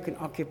 or you can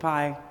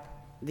occupy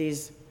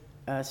these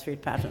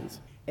street patterns.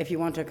 If you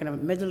want a kind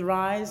of middle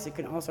rise, you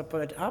can also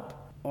put it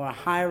up, or a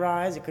high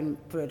rise, you can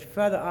put it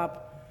further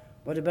up,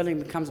 where the building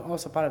becomes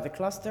also part of the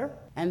cluster.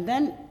 And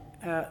then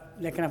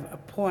like kind of a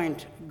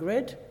point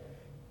grid,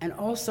 and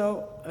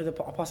also the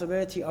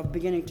possibility of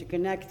beginning to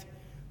connect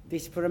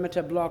these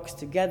perimeter blocks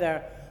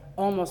together,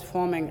 almost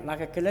forming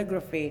like a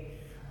calligraphy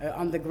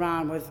on the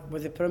ground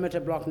with the perimeter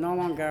block no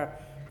longer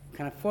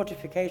kind of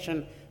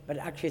fortification, but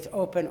actually it's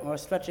open or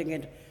stretching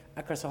it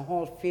across a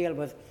whole field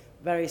with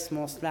very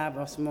small slab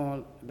or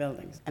small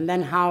buildings. And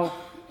then how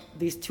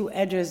these two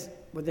edges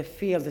with the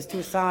field, these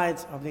two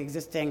sides of the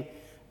existing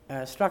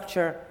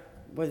structure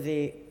with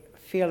the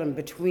field in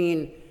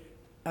between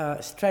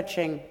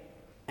stretching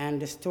and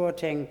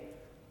distorting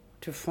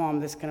to form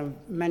this kind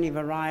of many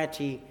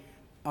variety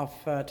of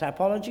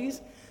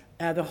typologies.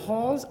 The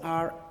halls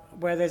are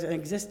where there's an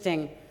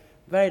existing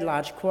very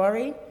large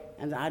quarry,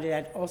 and the idea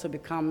that also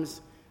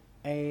becomes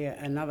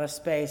another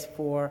space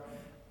for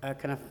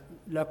kind of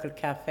local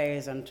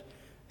cafes and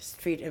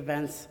street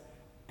events.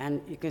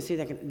 And you can see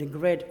the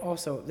grid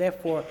also.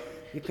 Therefore,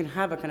 you can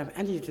have a kind of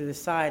entity to the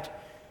side,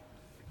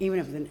 even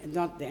if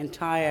not the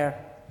entire,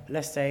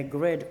 let's say,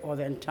 grid or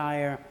the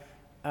entire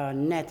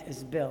net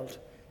is built.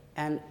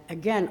 And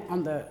again,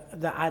 on the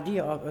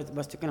idea of it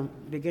was to kind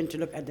of begin to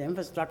look at the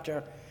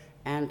infrastructure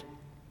and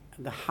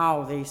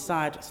how the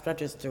site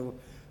stretches to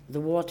the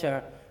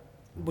water,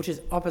 which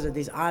is opposite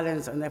these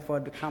islands, and therefore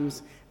it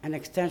becomes an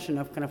extension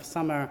of kind of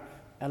summer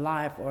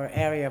life or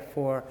area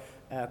for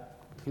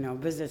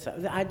visitors.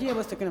 The idea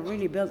was to kind of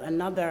really build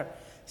another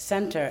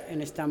center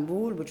in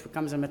Istanbul, which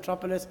becomes a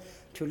metropolis,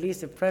 to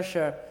release the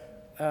pressure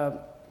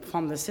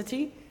from the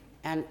city,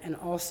 and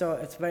also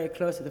it's very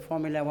close to the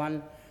Formula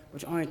One,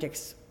 which only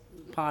takes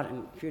part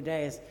in a few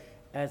days.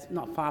 It's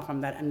not far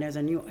from that, and there's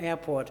a new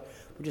airport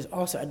which is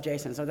also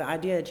adjacent. So the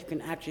idea that you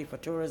can actually, for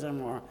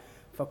tourism or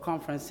for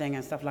conferencing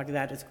and stuff like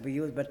that, it could be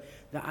used, but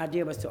the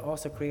idea was to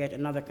also create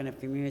another kind of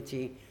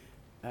community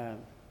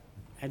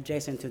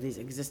adjacent to these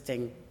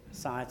existing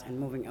sites and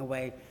moving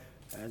away,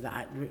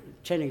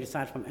 changing the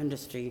site from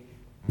industry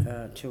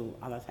to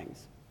other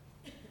things.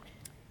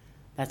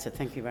 That's it.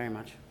 Thank you very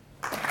much.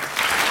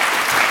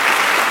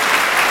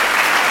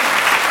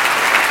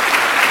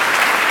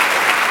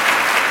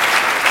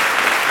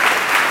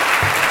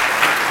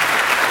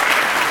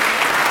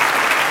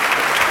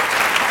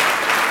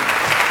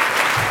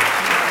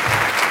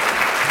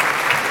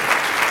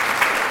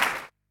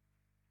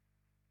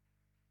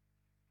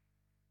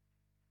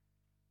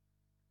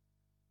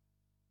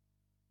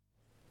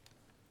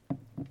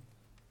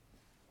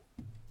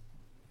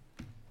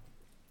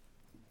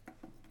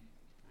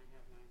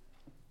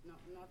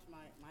 Not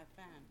my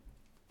fan.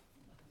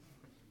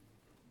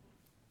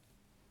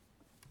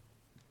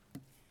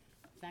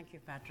 Thank you,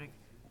 Patrick.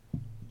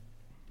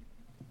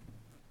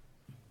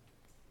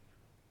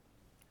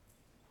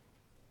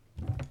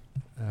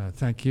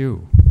 Thank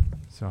you,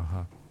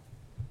 Zaha.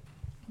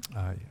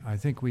 I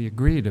think we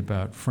agreed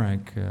about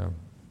Frank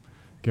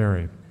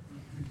Gehry,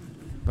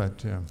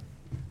 but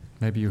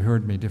maybe you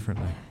heard me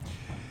differently.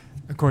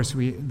 Of course,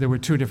 there were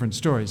two different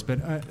stories,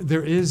 but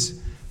there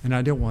is, and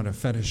I don't want to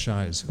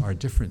fetishize our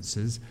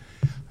differences,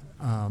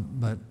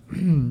 but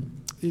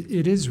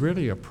it is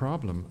really a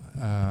problem,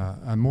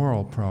 a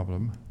moral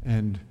problem,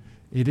 and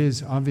it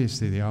is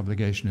obviously the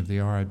obligation of the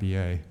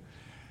RIBA,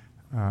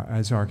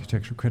 as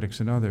architectural critics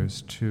and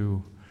others,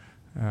 to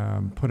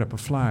put up a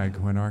flag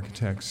when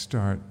architects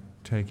start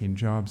taking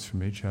jobs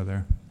from each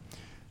other.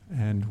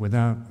 And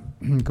without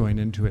going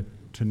into it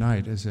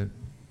tonight, as a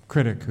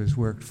critic who's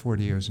worked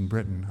 40 years in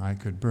Britain, I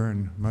could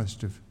burn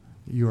most of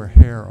your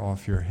hair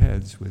off your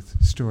heads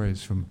with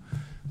stories from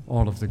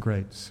all of the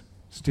greats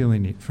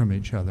stealing it from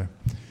each other.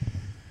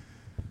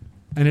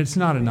 And it's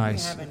not a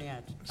nice... We haven't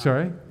yet.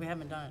 Sorry? We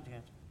haven't done it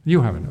yet.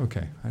 You haven't,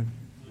 okay.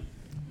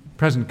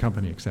 Present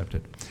company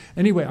accepted.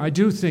 Anyway, I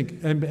do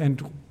think,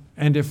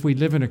 and if we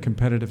live in a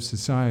competitive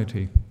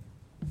society,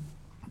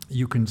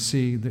 you can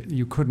see that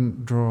you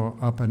couldn't draw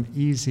up an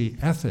easy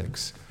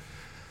ethics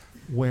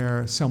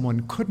where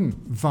someone couldn't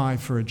vie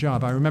for a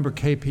job. I remember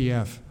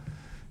KPF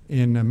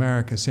in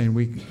America saying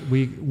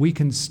we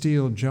can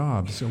steal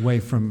jobs away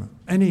from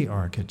any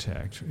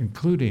architect,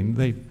 including,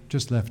 they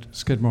just left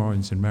Skidmore,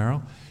 Owings and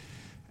Merrill,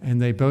 and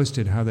they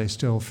boasted how they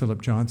stole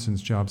Philip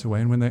Johnson's jobs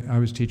away. And when I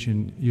was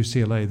teaching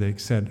UCLA, they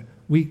said,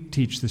 we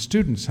teach the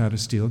students how to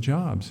steal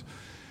jobs.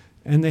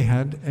 And they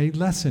had a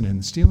lesson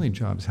in stealing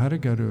jobs, how to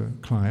go to a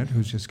client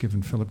who's just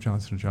given Philip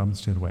Johnson a job and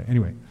steal it away.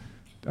 Anyway,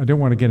 I don't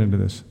want to get into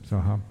this,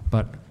 Zaha,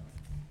 but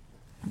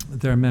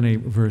there are many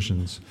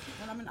versions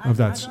of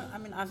that.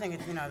 I think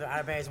the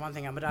RIBA is one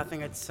thing, but I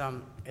think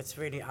it's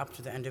really up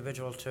to the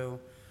individual to.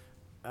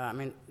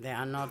 They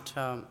are not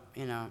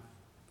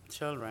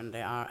children;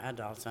 they are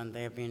adults, and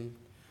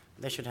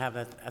they should have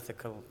that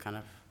ethical kind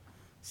of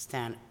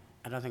stand.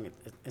 I don't think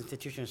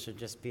institutions should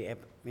just be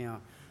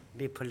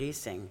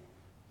policing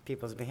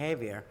people's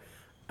behavior.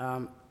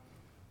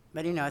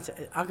 But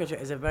architecture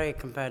is a very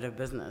competitive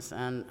business,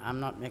 and I'm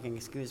not making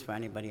excuse for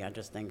anybody. I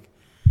just think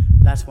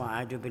that's why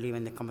I do believe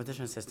in the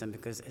competition system,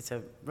 because it's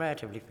a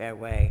relatively fair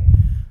way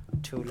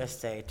to, let's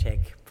say,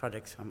 take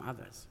products from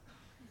others.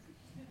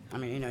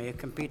 You're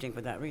competing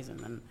for that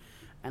reason,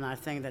 and I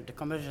think that the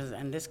competitions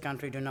in this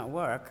country do not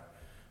work,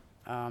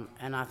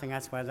 and I think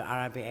that's where the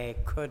RIBA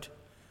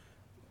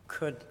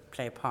could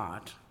play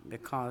part,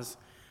 because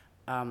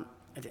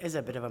it is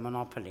a bit of a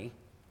monopoly,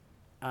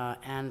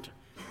 and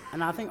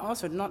I think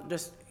also not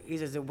just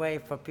is a way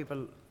for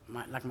people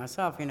like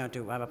myself,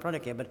 to have a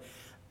product here, but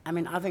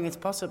I think it's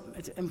possible.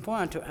 It's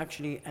important to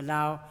actually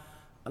allow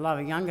a lot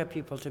of younger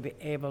people to be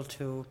able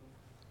to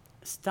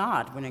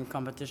start winning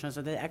competitions,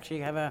 so they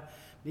actually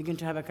begin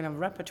to have a kind of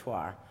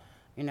repertoire,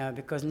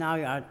 because now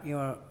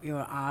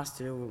you're asked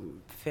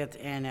to fit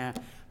in a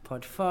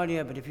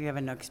portfolio, but if you have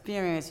no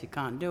experience, you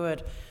can't do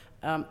it.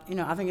 I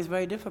think it's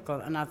very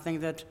difficult, and I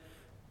think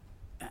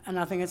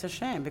it's a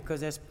shame,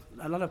 because there's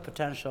a lot of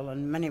potential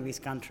in many of these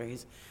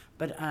countries,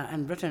 but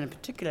in Britain in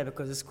particular,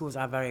 because the schools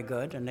are very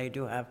good and they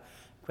do have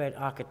great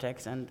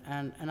architects, and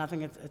I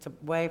think it's a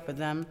way for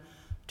them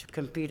to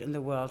compete in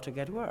the world to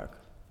get work.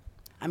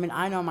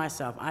 I know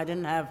myself, I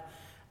didn't have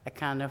a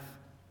kind of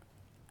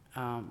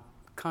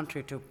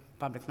country to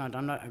public knowledge.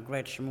 I'm not a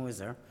great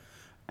schmoozer.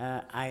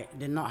 I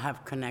did not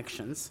have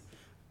connections.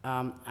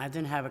 I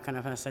didn't have a kind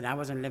of, I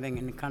wasn't living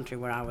in a country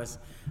where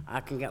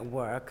I can get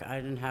work. I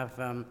didn't have,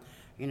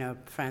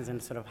 friends in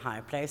sort of high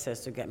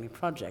places to get me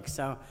projects.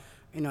 So,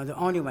 the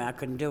only way I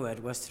could do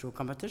it was through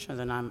competitions,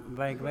 and I'm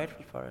very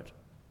grateful for it.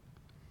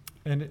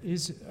 And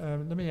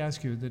let me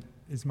ask you,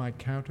 is my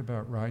count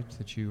about right,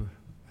 that you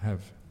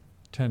have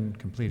 10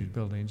 completed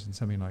buildings and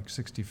something like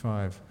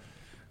 65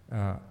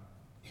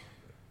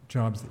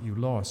 jobs that you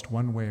lost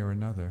one way or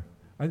another?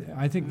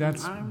 I think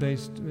that's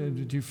based.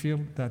 Do you feel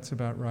that's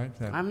about right?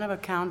 That I've never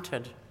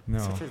counted. No.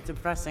 Such a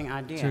depressing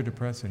idea. Too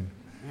depressing.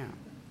 Yeah.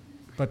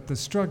 But the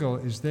struggle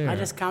is there. I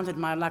just counted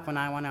my luck when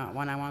I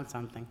want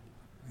something.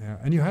 Yeah,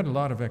 and you had a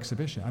lot of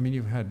exhibitions. I mean,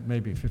 you've had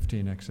maybe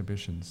 15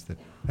 exhibitions that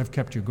have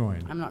kept you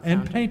going. I'm not and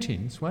counting.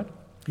 Paintings. What?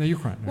 No, you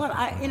can't. Well,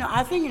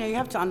 I think you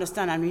have to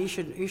understand. I mean,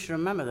 you should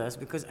remember this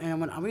because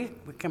when we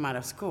came out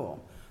of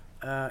school,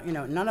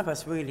 none of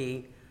us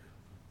really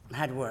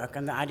had work,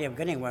 and the idea of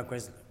getting work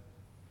was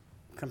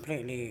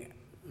completely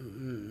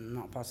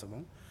not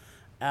possible.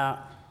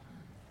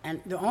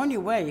 And the only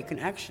way you can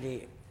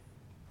actually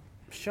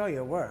show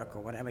your work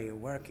or whatever you're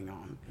working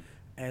on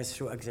is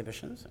through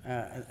exhibitions,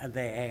 at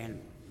the AA in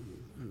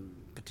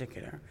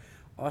particular,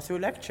 or through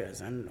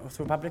lectures or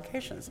through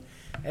publications.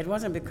 It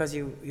wasn't because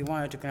you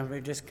wanted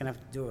to just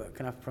do a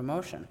kind of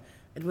promotion.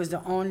 It was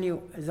the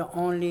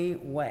only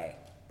way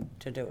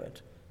to do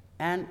it.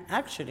 And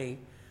actually,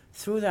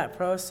 through that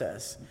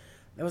process,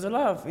 there was a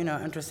lot of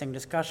interesting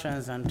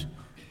discussions, and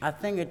I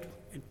think it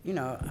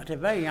at a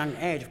very young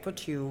age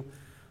put you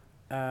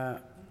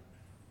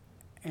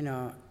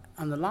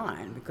on the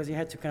line, because you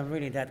had to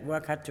that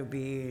work had to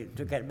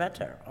get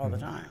better all the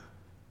time.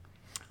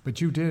 But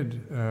you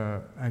did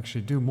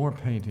actually do more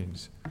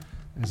paintings,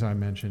 as I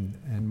mentioned,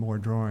 and more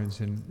drawings,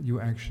 and you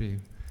actually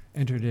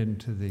entered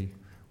into the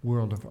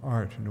world of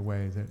art in a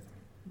way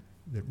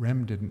that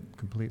Rem didn't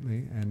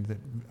completely, and that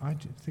I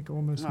think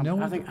almost no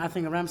one. I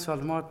think Rem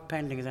sold more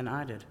paintings than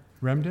I did.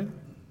 Rem did?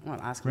 Well,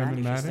 ask Rem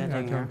Maggie. and She's Maddie?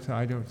 sitting here.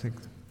 I don't think.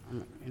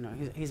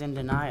 He's in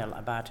denial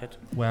about it.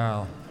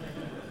 Well,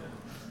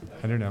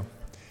 I don't know.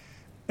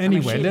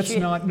 Anyway, she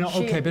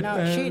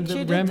she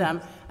did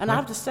them, and I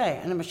have to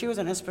say, she was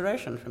an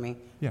inspiration for me.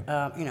 Yeah.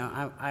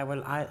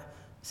 I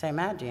say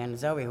Maggie and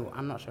Zoe, who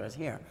I'm not sure is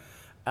here.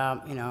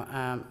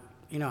 My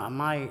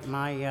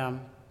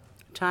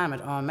time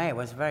at OMA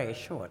was very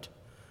short,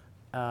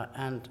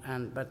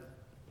 but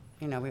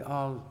we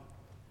all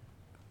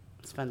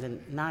spent the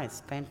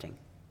nights painting.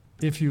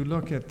 If you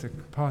look at the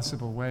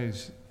possible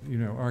ways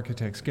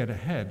architects get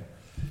ahead,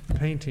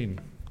 painting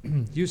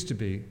used to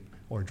be,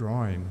 or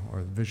drawing,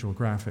 or visual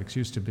graphics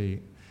used to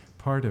be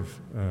part of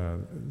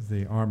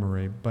the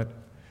armory, but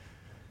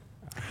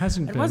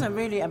hasn't been. It wasn't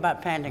really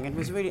about painting. It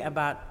was really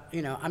about,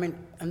 in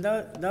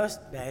those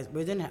days,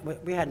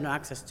 we had no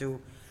access to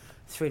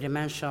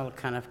three-dimensional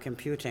kind of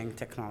computing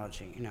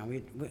technology.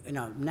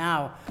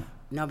 Now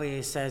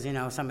nobody says,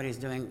 somebody's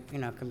doing,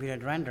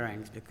 computed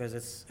renderings because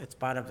it's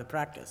part of the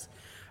practice.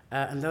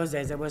 In those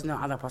days, there was no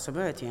other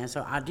possibility, and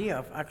so idea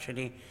of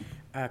actually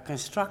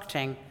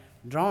constructing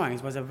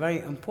drawings was a very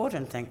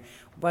important thing,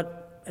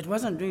 but it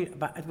wasn't really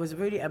about, it was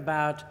really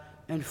about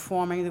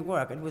informing the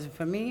work. It was,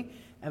 for me,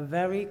 a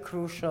very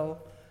crucial,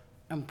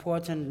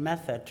 important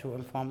method to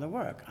inform the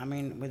work. I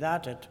mean,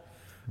 without it,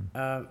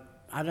 I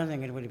don't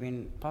think it would have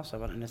been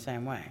possible in the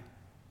same way.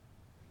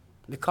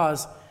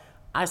 Because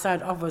I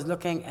started off with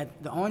looking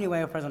at the only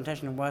way of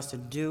presentation was to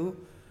do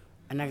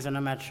an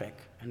axonometric.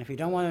 And if you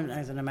don't want an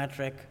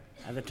axonometric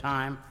at the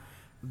time,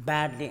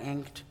 badly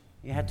inked,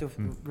 you had to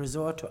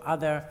resort to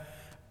other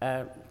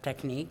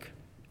technique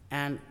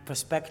and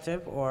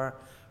perspective, or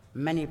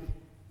many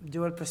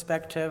dual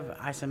perspective,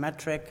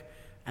 isometric,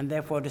 and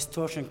therefore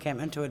distortion came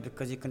into it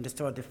because you can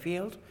distort the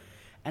field.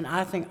 And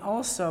I think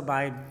also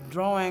by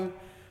drawing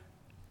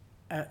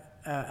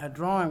a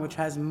drawing which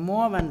has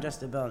more than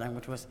just a building,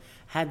 which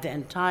had the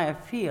entire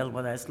field,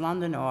 whether it's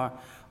London or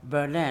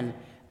Berlin,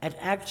 it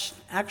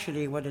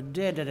actually what it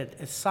did,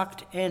 it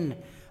sucked in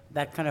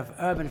that kind of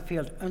urban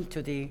field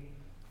into the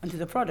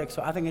product.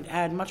 So I think it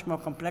added much more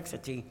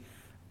complexity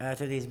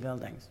to these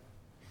buildings.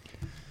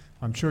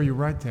 I'm sure you're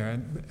right there.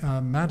 And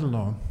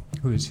Madelon,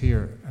 who is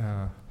here,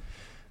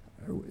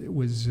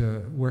 was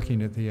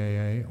working at the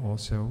AA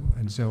also,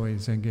 and Zoe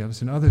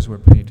Zengelis and others were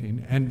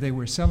painting, and they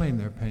were selling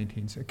their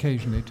paintings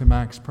occasionally to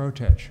Max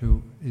Protech,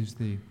 who is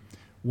the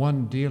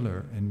one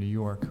dealer in New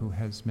York who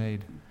has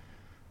made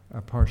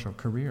a partial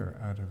career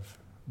out of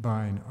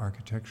buying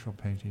architectural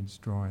paintings,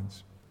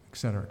 drawings, et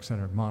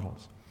cetera,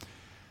 models.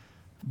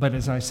 But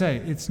as I say,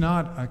 it's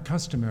not a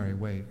customary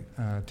way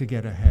to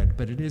get ahead,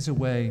 but it is a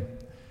way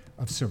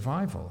of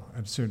survival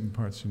at certain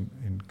parts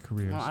in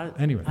careers. Well,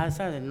 anyway. I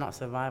did not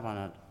survive on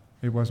it.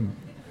 It wasn't.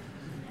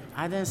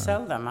 I didn't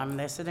sell them. I mean,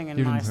 they're sitting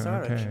in my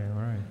storage. Okay,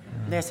 all right.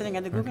 They're sitting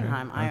at the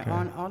Guggenheim. I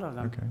own all of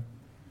them. Okay.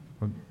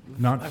 Well,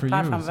 not for you,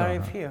 apart from very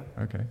Zaha. few.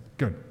 Okay,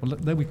 good.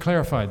 Well, we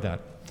clarified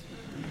that.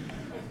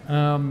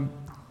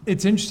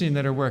 It's interesting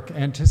that her work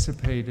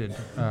anticipated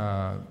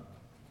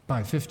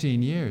by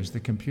 15 years the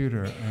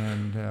computer,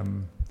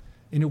 and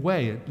in a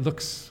way it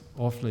looks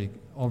awfully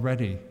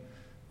already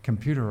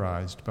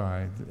computerized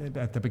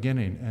at the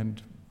beginning.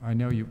 And I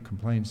know you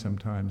complain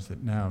sometimes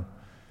that now,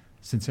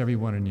 since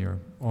everyone in your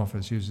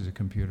office uses a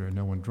computer,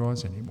 no one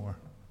draws anymore.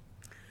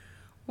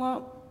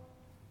 Well,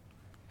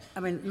 I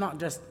mean, not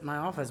just my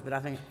office, but I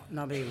think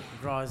nobody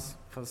draws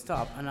full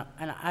stop. And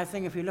I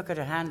think if you look at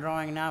a hand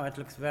drawing now, it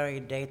looks very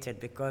dated,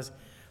 because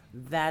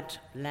that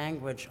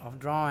language of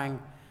drawing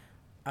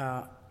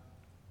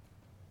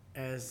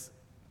is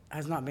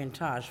has not been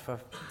touched for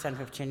 10,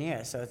 15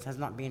 years, so it has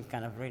not been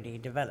kind of really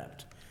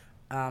developed.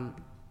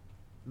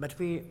 But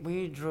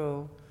we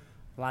drew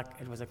like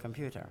it was a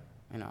computer.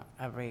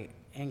 Every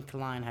ink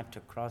line had to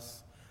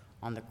cross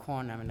on the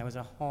corner. I mean, there was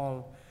a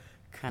whole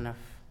kind of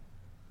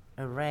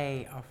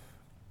array of,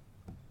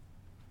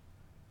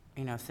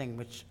 thing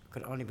which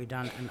could only be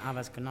done and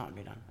others could not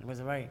be done. It was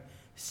a very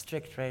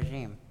strict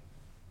regime,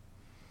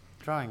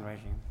 drawing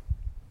regime.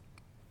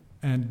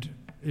 And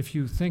if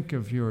you think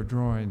of your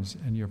drawings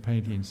and your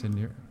paintings and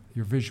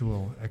your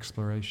visual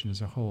exploration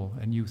as a whole,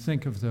 and you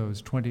think of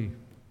those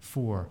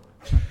 24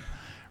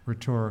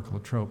 rhetorical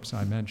tropes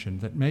I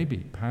mentioned that maybe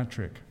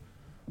Patrick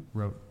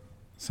wrote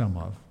some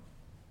of,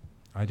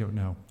 I don't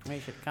know. Well,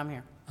 you should come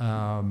here.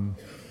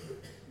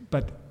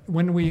 But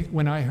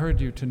when I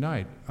heard you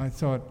tonight, I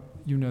thought,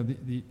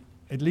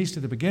 at least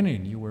at the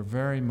beginning, you were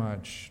very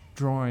much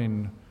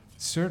drawing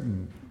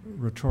certain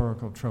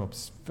rhetorical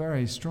tropes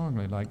very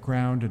strongly, like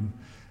ground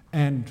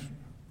and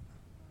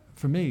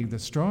for me, the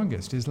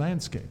strongest is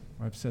landscape.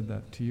 I've said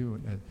that to you.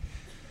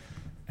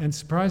 And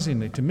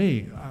surprisingly, to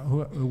me,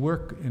 who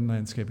work in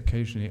landscape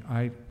occasionally,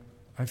 I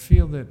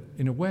feel that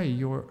in a way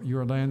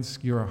you're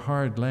a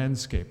hard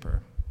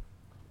landscaper,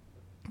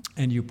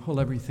 and you pull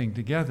everything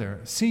together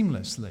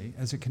seamlessly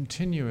as a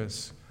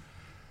continuous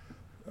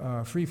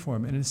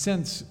freeform. And in a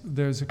sense,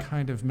 there's a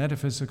kind of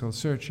metaphysical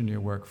search in your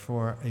work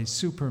for a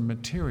super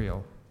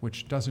material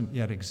which doesn't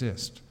yet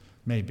exist,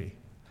 maybe.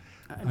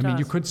 I mean,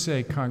 you could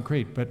say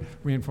concrete, but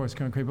reinforced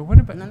concrete. But what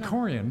about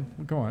Corian?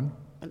 Go on.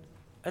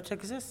 It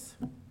exists.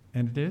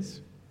 And it is?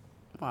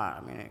 Well,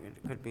 I mean,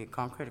 it could be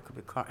concrete, it could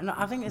be car. No,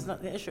 I think it's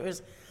not. The issue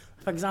is,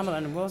 for example,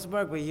 in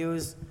Wolfsburg, we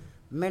use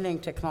milling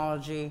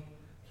technology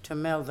to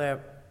mill the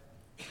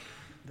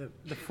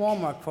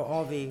formwork for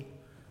all the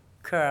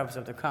curves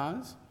of the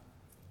cones,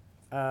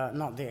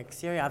 not the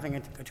exterior. I think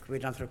it could be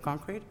done through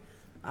concrete.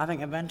 I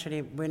think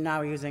eventually we're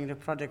now using the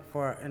project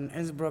in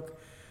Innsbruck,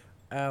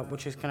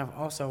 which is kind of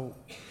also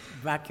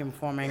vacuum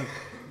forming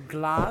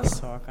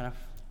glass or kind of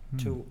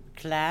to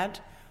clad,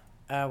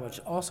 which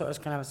also is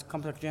kind of a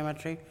complex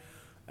geometry.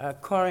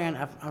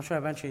 Corian, I'm sure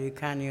eventually you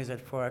can use it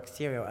for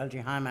exterior,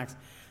 LG Hymax,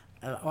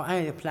 or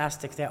any of the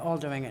plastics. They're all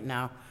doing it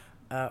now.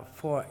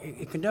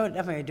 You can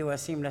definitely do a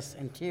seamless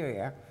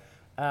interior,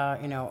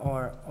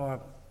 or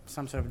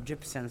some sort of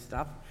gypsum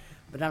stuff.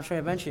 But I'm sure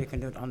eventually you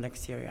can do it on the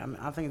exterior. I mean,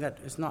 I think that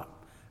it's not,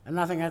 and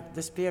I think at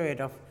this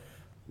period of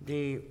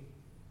the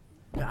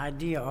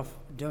idea of,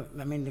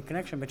 the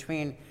connection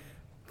between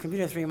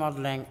computer 3D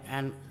modeling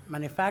and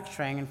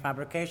manufacturing and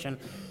fabrication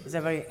is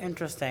a very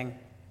interesting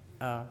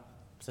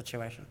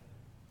situation.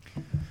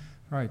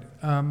 Right.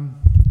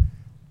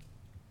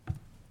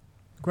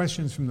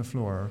 Questions from the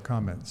floor or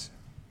comments?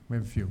 We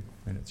have a few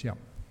minutes, yeah.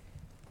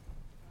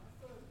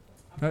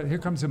 Here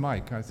comes a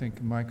mic. I think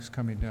Mike's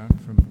coming down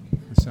from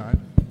the side,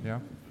 yeah.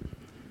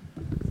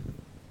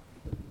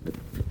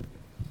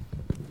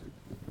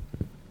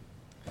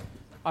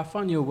 I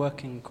find your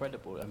work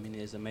incredible. I mean,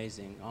 it is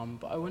amazing.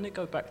 But I want to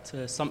go back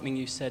to something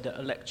you said at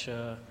a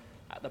lecture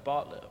at the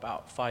Bartlett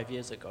about 5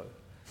 years ago,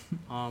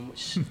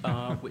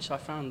 which I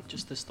found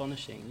just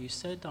astonishing. You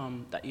said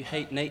that you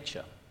hate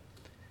nature.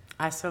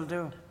 I still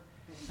do.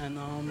 And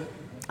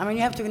you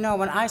have to know,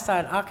 when I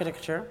started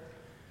architecture,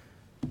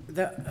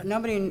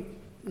 nobody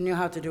knew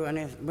how to do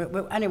anything.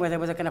 Anyway, there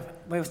was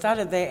we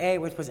started the A,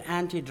 which was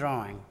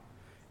anti-drawing,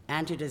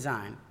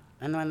 anti-design.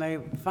 And when they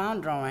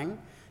found drawing,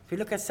 if you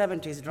look at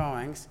 70s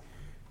drawings,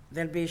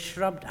 they'll be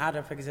shrubbed out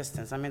of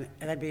existence. I mean,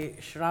 there'll be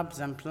shrubs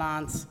and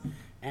plants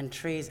and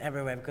trees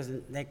everywhere because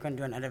they couldn't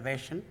do an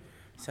elevation,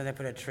 so they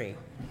put a tree.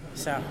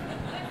 So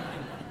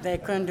they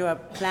couldn't do a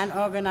plan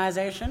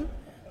organization.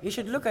 You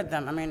should look at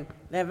them. I mean,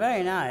 they're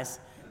very nice.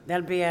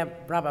 There'll be a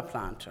rubber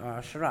plant or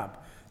a shrub.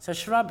 So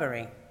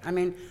shrubbery. I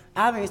mean,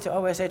 Alvin used to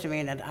always say to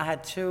me that I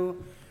had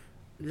two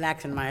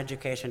lacks in my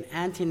education,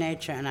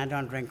 anti-nature and I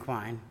don't drink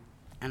wine.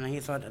 And he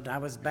thought that I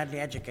was badly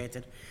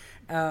educated.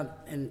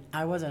 And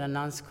I was in a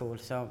non-school,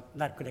 so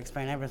that could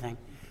explain everything.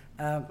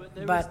 But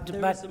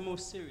there is a more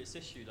serious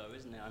issue, though,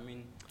 isn't it? I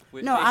mean,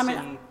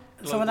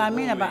 so what I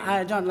mean about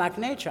I don't like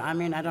nature, I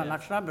don't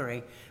like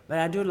shrubbery, but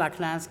I do like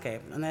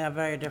landscape, and they are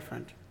very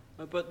different.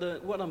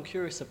 But what I'm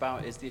curious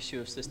about is the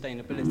issue of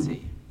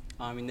sustainability.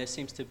 I mean, there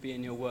seems to be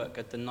in your work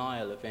a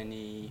denial of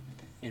any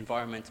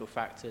environmental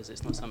factors.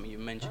 It's not something you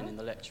mention in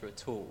the lecture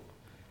at all.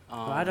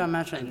 Well, I don't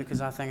mention it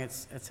because I think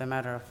it's a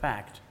matter of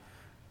fact.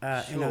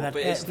 Sure,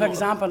 for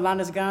example,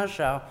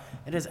 Landesgartenschau,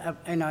 it is,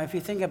 if you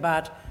think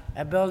about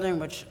a building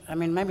which,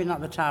 maybe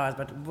not the towers,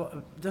 but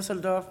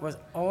Düsseldorf was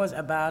always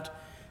about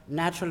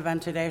natural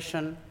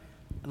ventilation,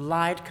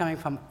 light coming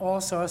from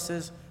all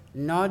sources,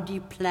 no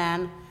deep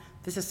plan.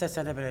 This is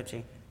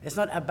sustainability. It's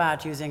not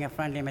about using a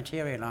friendly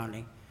material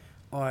only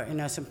or,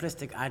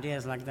 simplistic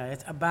ideas like that.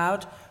 It's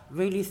about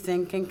really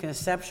thinking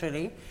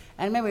conceptually,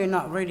 and maybe you're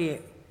not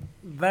really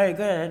very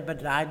good at it,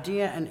 but the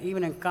idea, and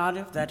even in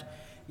Cardiff, that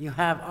you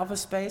have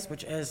office space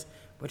which is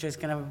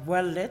kind of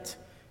well lit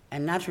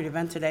and naturally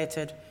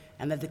ventilated,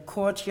 and that the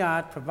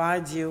courtyard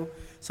provides you.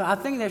 So I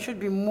think there should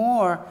be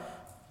more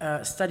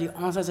study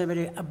on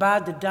sustainability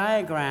about the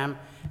diagram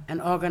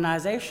and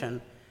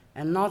organization,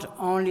 and not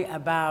only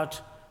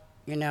about,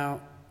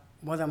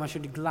 whether one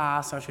should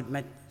glass or should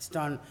make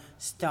stone,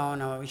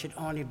 or we should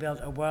only build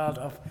a world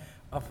of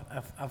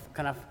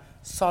kind of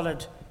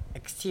solid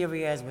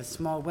exteriors with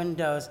small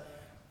windows.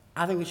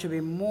 I think it should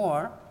be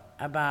more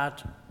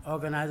about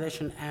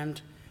organization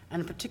and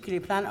particularly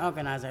plan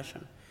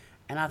organization.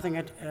 And I think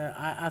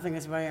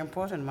it's very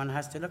important. One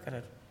has to look at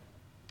it.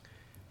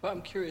 Well,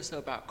 I'm curious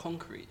about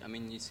concrete. I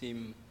mean, you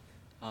seem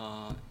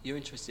you're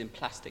interested in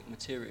plastic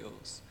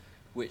materials,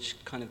 which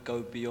kind of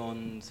go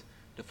beyond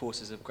the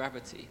forces of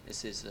gravity.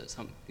 This is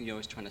something you're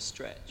always trying to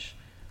stretch.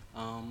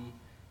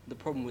 The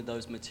problem with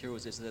those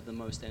materials is they're the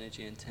most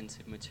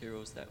energy-intensive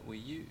materials that we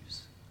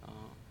use.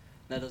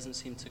 That doesn't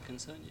seem to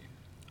concern you.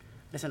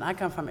 Listen, I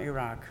come from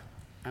Iraq,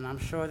 and I'm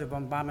sure the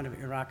bombardment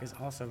of Iraq is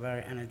also a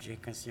very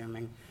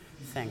energy-consuming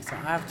thing. So I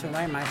have to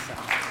weigh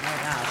myself, no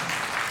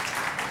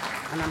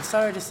doubt. And I'm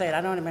sorry to say it,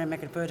 I don't want to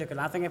make it political.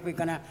 I think if we're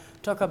going to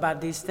talk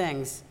about these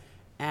things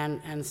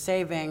and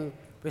saving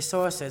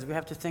resources, we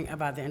have to think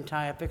about the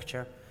entire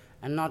picture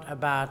and not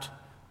about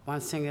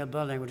one single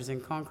building, which is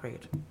in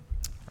concrete.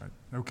 Right.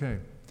 Okay.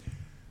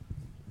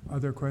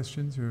 Other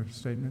questions or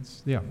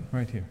statements? Yeah,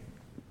 right here,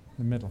 in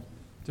the middle.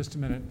 Just a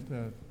minute,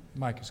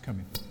 Mike is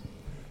coming.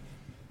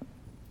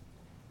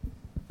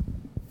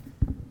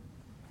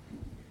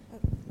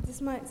 This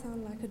might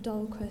sound like a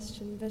dull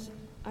question, but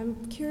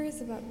I'm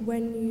curious about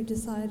when you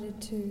decided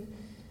to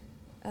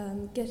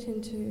get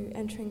into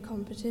entering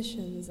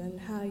competitions and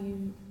how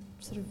you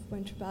sort of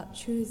went about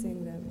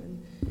choosing them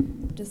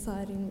and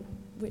deciding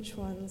which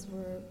ones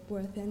were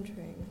worth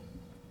entering.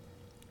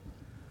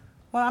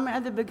 Well, I mean,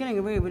 at the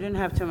beginning, we didn't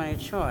have too many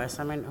choice.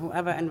 I mean,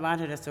 whoever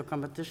invited us to a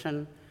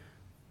competition,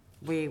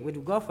 we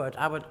would go for it.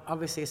 I would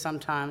obviously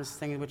sometimes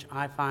things which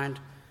I find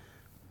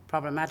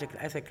problematic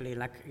ethically,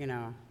 like,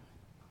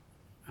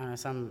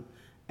 some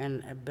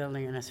in a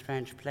building in a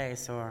strange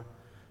place or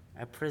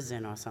a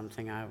prison or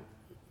something I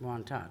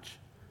won't touch.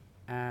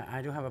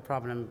 I do have a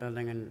problem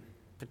building in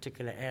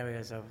particular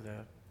areas of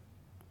the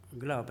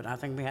globe, but I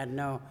think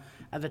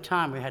at the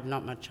time we had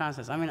not much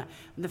chances. I mean,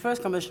 the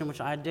first competition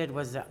which I did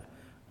was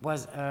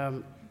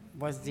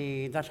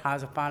the Dutch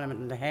House of Parliament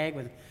in The Hague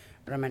with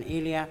Roman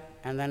Elia,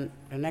 and then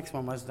the next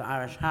one was the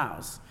Irish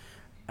House,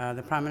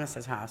 the Prime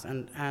Minister's house,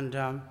 and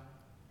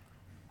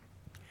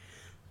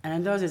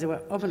in those days there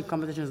were open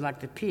competitions like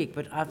the peak,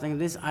 but I think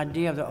this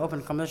idea of the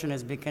open competition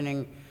is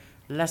becoming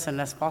less and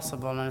less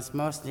possible, and it's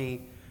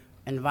mostly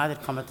invited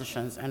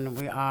competitions, and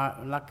we are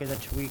lucky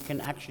that we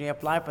can actually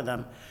apply for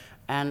them,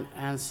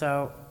 and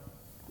so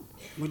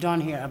we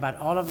don't hear about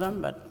all of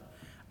them, but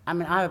I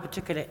mean, I have a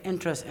particular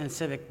interest in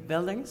civic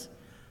buildings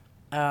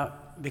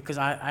because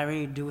I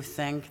really do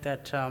think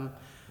that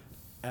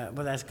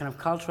whether it's kind of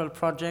cultural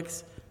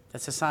projects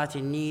that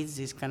society needs,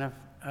 these kind of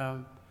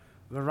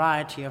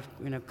variety of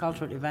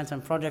cultural events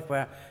and projects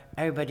where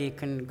everybody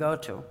can go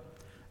to.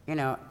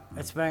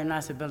 It's very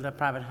nice to build a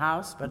private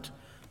house, but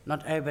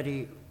not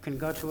everybody can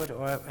go to it,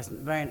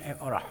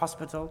 or a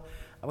hospital,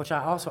 which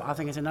I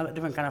think is another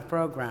different kind of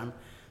program.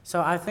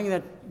 So I think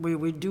that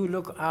we do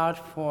look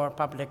out for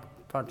public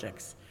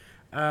projects.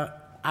 I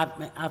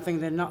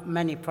think there are not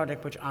many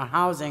projects which are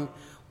housing,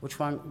 which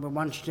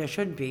there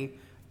should be.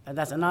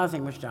 That's another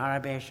thing which the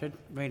RIBA should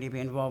really be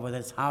involved with,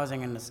 is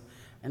housing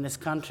in this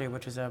country,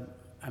 which is a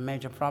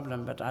major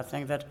problem. But I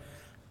think that,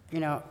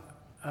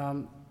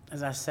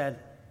 as I said,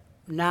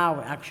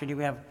 now actually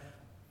we have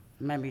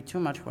maybe too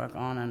much work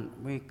on, and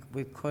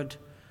we could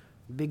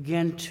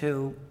begin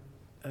to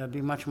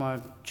be much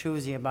more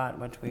choosy about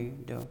what we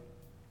do.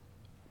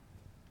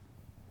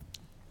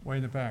 Way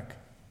in the back.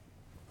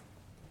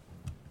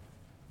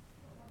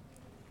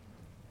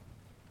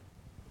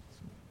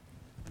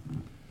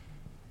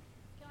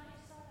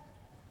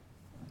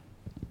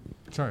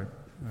 Sorry.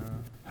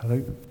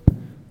 Hello.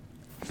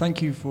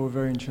 Thank you for a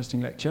very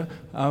interesting lecture.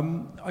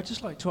 I'd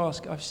just like to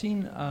ask, I've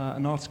seen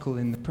an article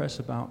in the press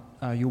about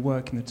your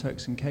work in the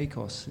Turks and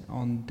Caicos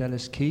on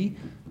Delis Key,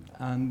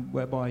 and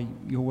whereby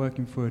you're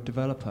working for a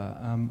developer.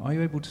 Are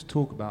you able to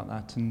talk about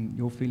that and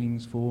your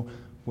feelings for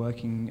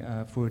working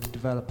for a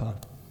developer,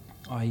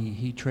 i.e.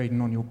 he trading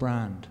on your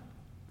brand?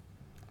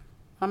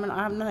 I mean,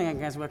 I have nothing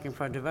against working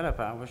for a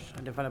developer. I wish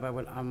a developer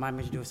would allow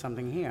me to do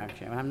something here,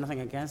 actually. I have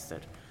nothing against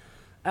it.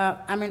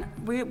 I mean,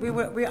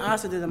 we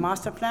asked to do the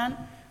master plan,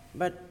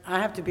 but I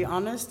have to be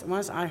honest,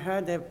 once I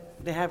heard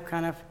that they have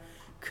kind of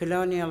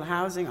colonial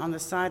housing on the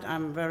site,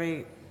 I'm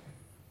very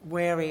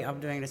wary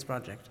of doing this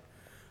project.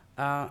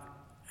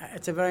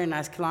 It's a very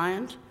nice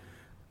client,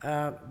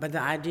 but the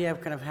idea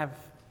of kind of have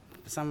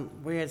some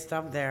weird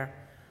stuff there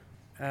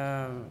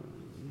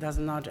does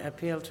not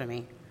appeal to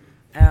me.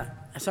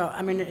 So,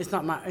 I mean, it's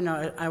not my,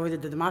 I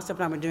did the master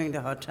plan, we're doing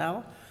the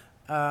hotel,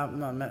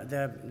 not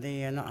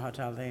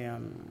hotel, the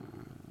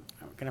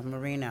kind of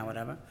marina or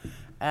whatever.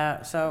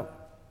 So,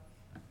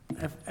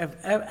 if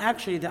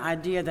actually the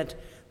idea that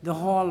the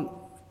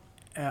whole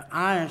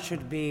island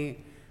should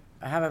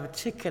have a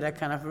particular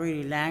kind of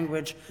really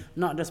language,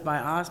 not just by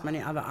us,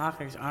 many other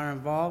architects are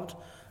involved,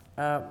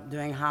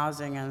 doing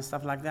housing and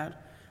stuff like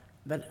that.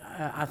 But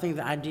I think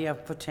the idea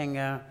of putting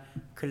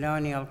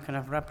colonial kind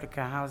of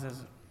replica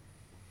houses,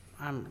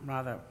 I'm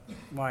rather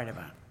worried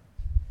about.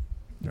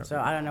 Yeah. So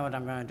I don't know what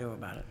I'm going to do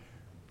about it.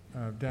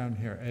 Down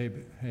here,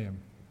 Abe Hayam.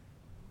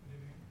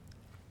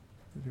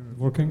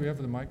 Working? Do we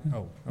have the mic?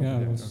 Oh, Yeah,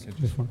 okay. it was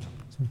this one.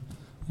 Sorry.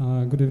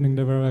 Good evening.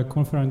 There were a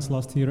conference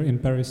last year in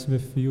Paris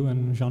with you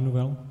and Jean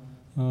Nouvel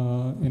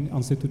in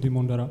Institut du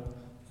Monde Arabe.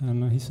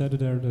 And he said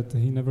there that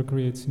he never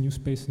creates new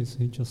spaces,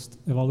 he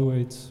just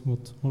evaluates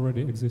what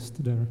already exists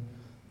there.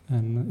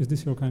 And is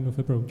this your kind of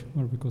approach?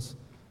 Or because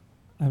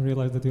I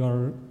realized that you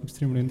are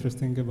extremely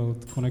interesting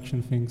about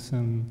connection things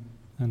and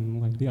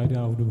like the idea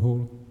of the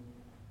whole.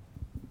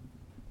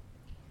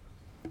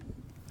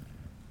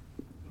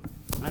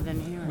 I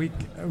didn't hear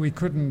it. We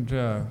couldn't,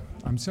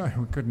 I'm sorry,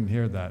 we couldn't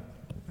hear that.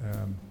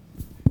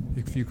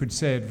 If you could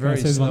say it very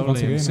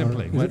slowly and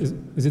simply.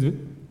 Is it,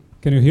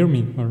 can you hear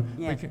me? Or?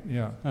 Yeah.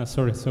 Yeah.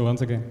 Sorry, so once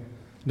again.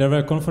 There were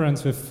a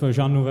conference with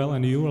Jean Nouvel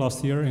and you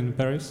last year in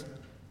Paris,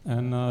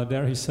 and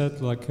there he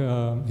said like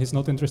he's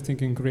not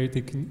interested in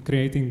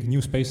creating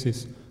new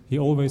spaces. He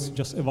always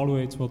just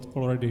evaluates what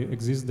already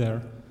exists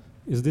there.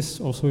 Is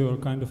this also your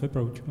kind of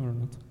approach or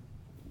not?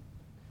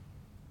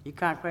 You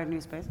can't create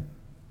new space?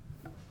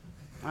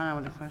 I don't know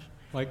what the question.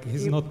 Like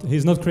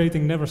he's not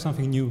creating never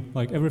something new.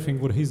 Like everything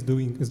what he's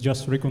doing is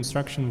just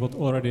reconstruction what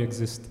already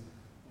exists.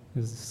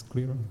 Is this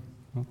clear or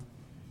not?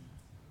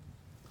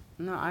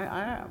 No,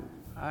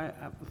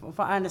 if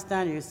I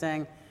understand you, you're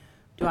saying,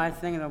 do I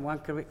think that one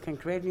can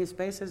create new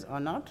spaces or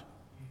not?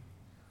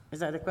 Is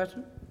that the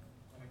question?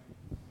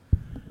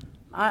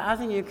 I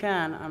think you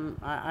can.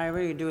 I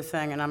really do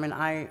think, and I mean,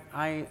 I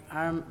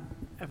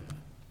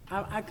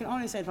can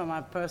only say it from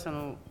my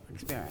personal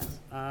experience.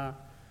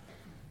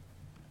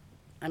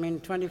 I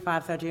mean,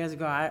 25, 30 years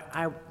ago,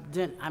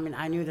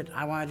 I knew that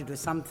I wanted to do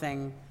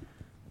something.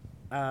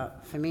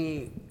 For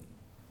me,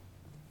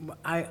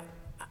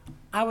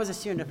 I was a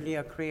student of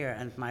Leo Creer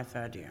in my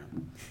third year.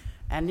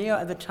 And Leo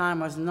at the time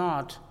was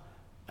not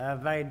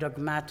very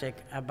dogmatic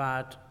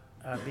about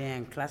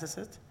being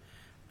classicist,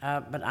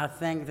 but I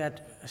think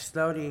that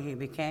slowly he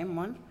became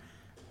one.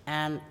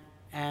 And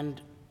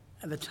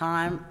at the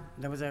time,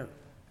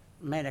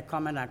 made a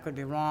comment, I could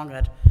be wrong,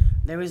 that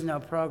there is no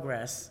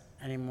progress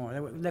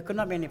anymore. There could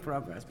not be any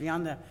progress.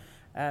 Beyond the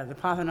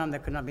Parthenon,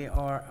 there could not be,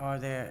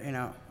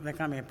 there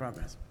cannot be any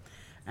progress.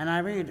 And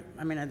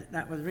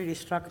that was really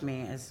struck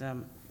me as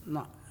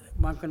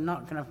one could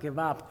not kind of give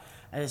up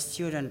as a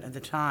student at the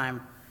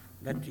time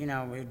that,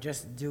 we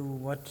just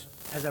do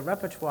as a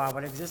repertoire,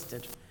 what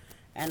existed.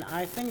 And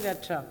I think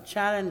that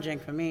challenging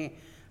for me,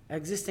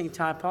 existing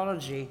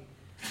typology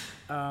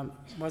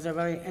was a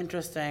very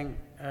interesting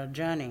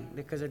journey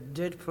because it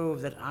did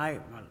prove that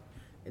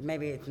it may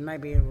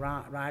be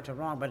right or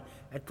wrong, but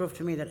it proved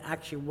to me that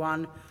actually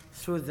one,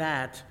 through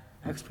that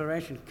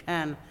exploration,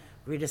 can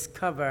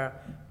rediscover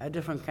a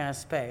different kind of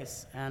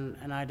space,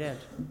 and I did.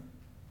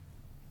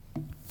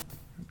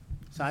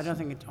 So I don't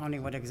think it's only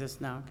what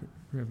exists now. Can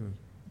we have the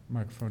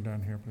microphone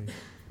down here, please?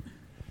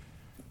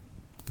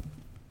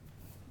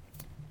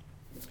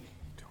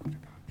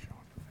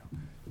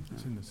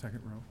 It's in the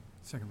second row.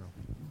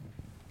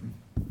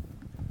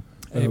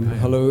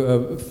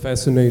 Hello,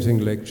 fascinating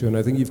lecture, and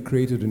I think you've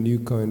created a new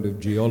kind of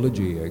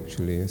geology,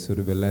 actually, a sort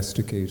of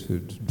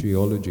elasticated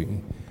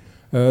geology.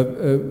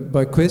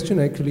 My question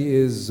actually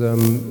is a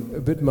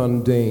bit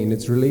mundane.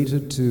 It's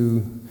related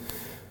to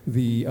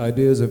the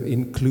ideas of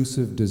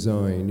inclusive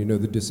design,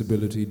 the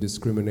Disability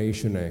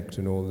Discrimination Act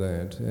and all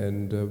that.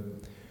 And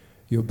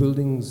your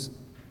buildings,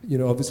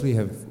 obviously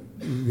have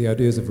the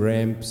ideas of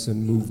ramps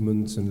and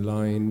movements and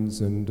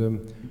lines, and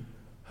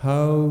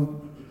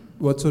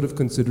what sort of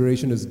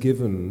consideration is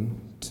given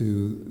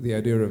to the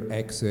idea of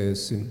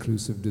access,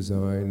 inclusive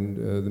design,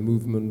 the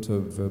movement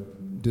of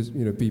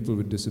people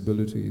with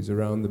disabilities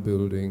around the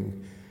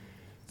building,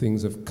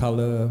 things of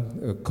color,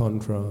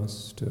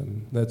 contrast,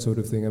 that sort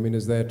of thing. I mean,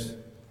 is that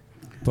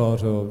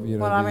part of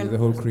the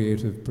whole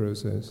creative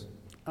process?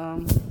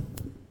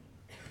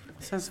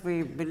 Since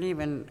we believe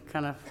in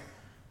kind of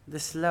the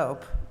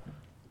slope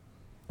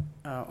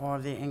or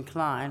the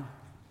incline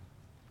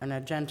in a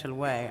gentle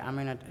way, I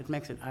mean, it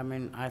makes it,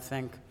 I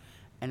think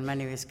in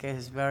many of these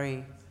cases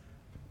very,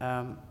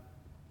 actually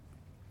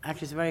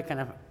it's very kind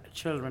of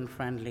children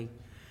friendly.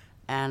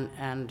 And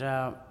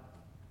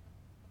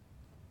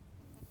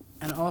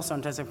also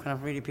in terms of kind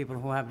of really people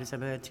who have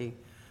disability,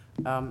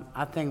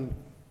 I think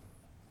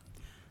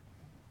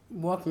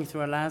walking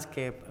through a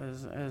landscape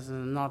is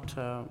not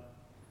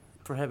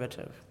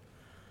prohibitive.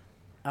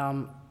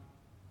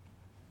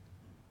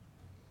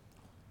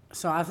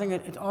 So I think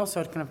it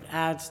also kind of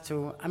adds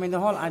to, the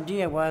whole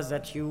idea was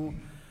that you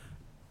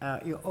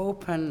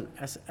open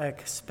a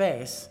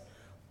space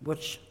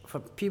which for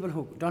people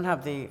who don't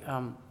have the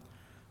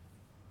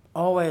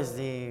always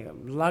the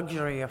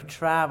luxury of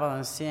travel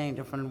and seeing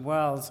different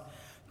worlds,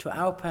 to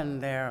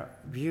open their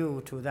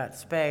view to that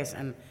space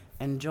and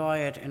enjoy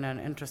it in an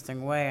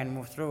interesting way and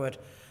move through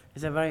it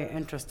is a very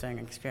interesting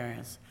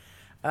experience.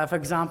 For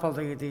example,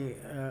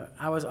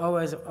 I was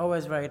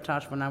always very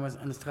touched when I was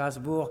in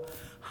Strasbourg,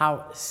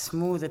 how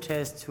smooth it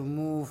is to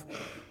move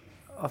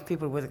of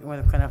people with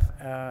kind of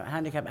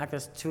handicap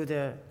access to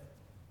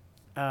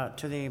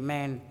the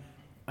main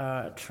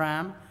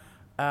tram.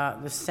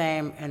 The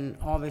same in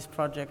all these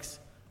projects,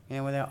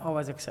 where there are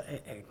always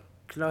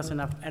close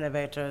enough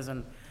elevators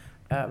and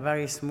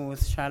very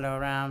smooth, shallow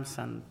ramps,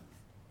 and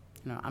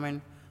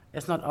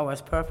it's not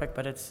always perfect,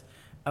 but it's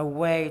a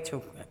way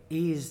to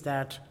ease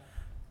that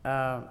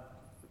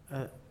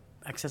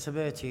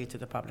accessibility to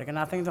the public. And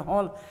I think the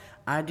whole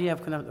idea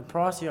of kind of the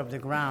porosity of the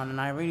ground, and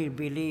I really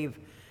believe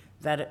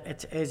that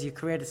it is you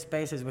create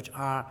spaces which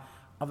are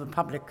of the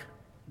public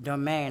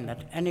domain,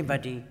 that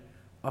anybody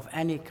of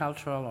any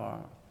cultural or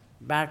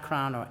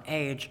background or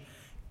age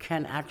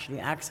can actually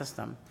access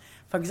them.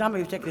 For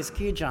example, if you take the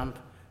ski jump,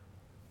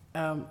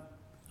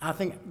 I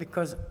think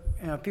because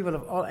people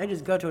of all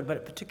ages go to it,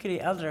 but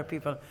particularly elderly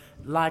people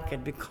like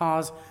it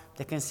because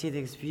they can see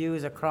these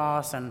views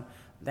across and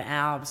the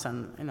Alps,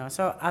 and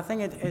So I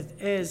think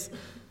it is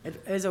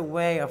a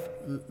way of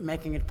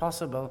making it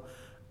possible.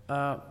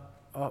 And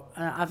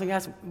I think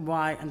that's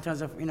why, in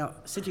terms of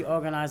city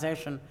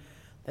organization,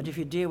 that if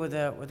you deal with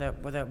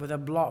a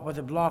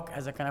block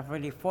as a kind of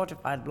really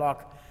fortified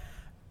block,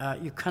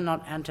 you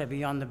cannot enter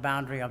beyond the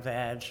boundary of the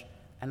edge.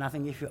 And I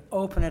think if you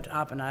open it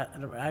up, and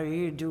I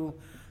really do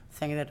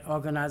think that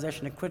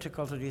organization is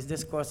critical to these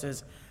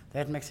discourses,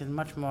 that makes it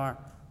much more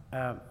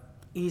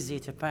easy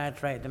to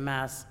penetrate the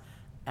mass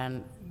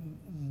and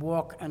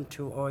walk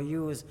into or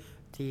use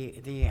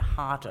the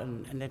heart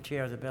and the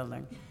interior of the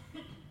building.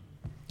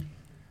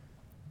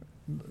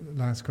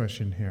 Last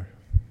question here.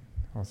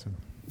 Awesome.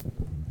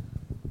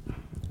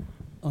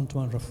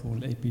 Antoine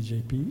Rafoul,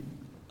 APJP.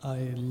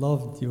 I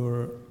loved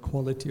your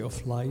quality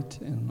of light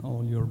in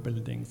all your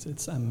buildings.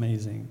 It's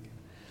amazing.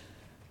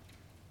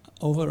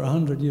 Over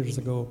 100 years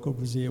ago,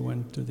 Corbusier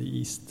went to the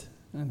East,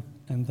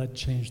 and that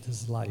changed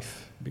his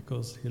life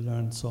because he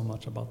learned so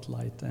much about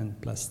light and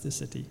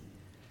plasticity.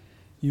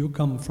 You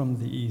come from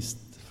the East,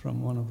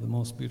 from one of the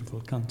most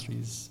beautiful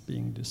countries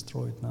being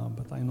destroyed now,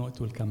 but I know it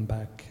will come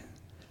back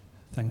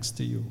thanks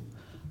to you.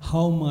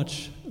 How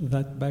much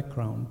that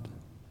background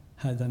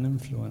had an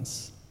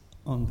influence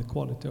on the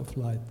quality of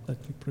light that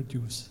you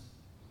produce?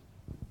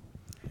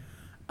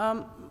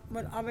 I'm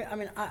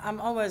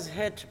always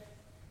hit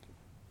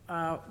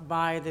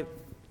by the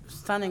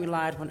stunning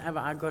light whenever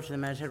I go to the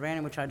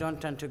Mediterranean, which I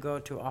don't tend to go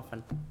too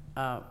often,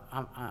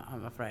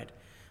 I'm afraid.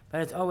 But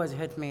it's always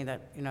hit me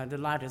that the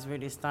light is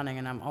really stunning,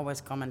 and I'm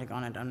always commenting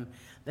on it. And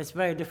there's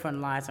very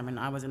different lights.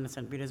 I was in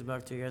St.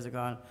 Petersburg 2 years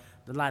ago, and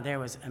the light there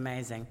was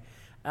amazing.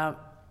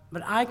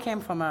 But I came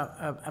from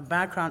a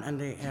background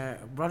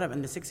brought up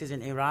in the 60s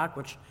in Iraq,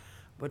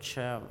 which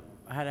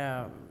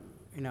had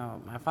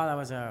my father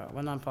was a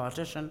well-known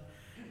politician,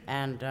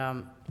 and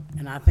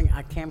I think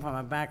I came from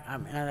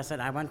and as I said,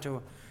 I went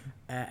to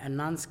a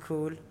nun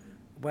school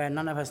where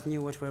none of us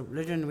knew which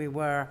religion we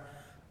were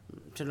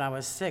till I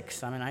was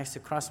 6. I used to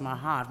cross my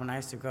heart when I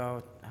used to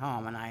go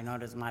home, and I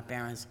noticed my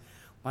parents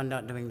were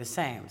not doing the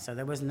same. So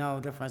there was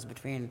no difference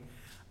between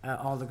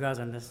all the girls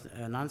in this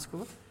nun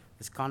school,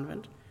 this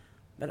convent.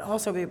 But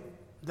also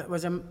there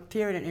was a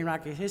period in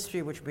Iraqi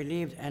history which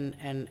believed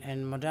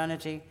in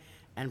modernity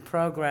and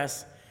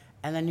progress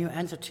and a new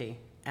entity,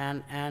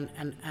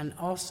 and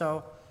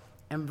also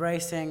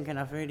embracing kind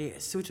of really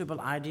suitable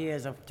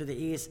ideas to the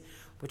East,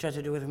 which had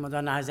to do with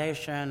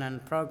modernization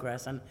and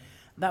progress. And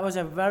that was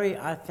a very,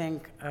 I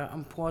think,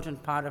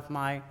 important part of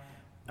my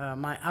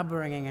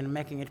upbringing and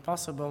making it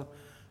possible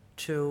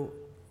to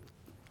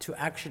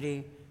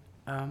actually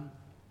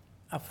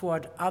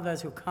afford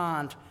others who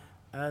can't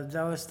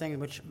those things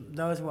which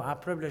those who are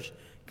privileged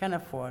can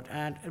afford.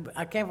 And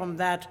I came from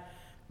that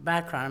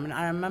background.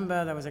 I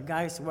remember there was a guy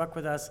who used to work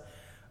with us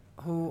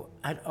who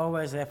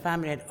their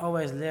family had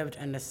always lived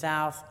in the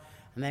south,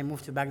 and they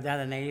moved to Baghdad,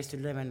 and they used to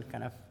live in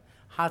kind of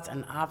huts.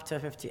 And after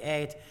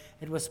 58,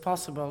 it was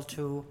possible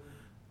to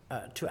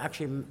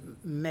actually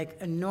make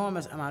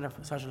enormous amount of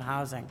social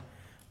housing.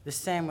 The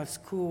same with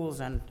schools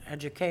and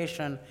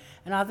education.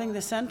 And I think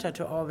the center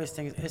to all these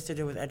things is to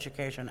do with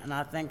education. And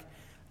I think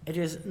it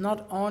is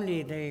not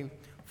only the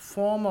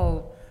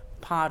formal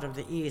part of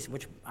the East,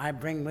 which I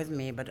bring with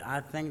me, but I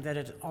think that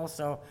it's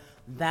also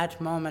that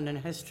moment in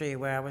history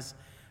where I was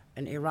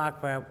in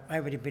Iraq, where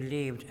everybody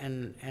believed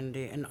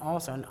and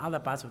also in other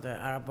parts of the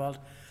Arab world,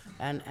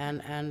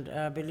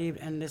 and believed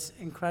in this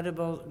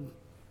incredible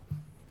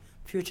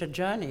future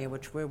journey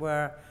which we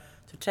were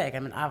to take.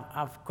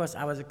 Of course,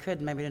 I was a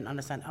kid, maybe didn't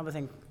understand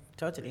everything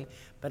totally,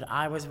 but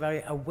I was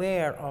very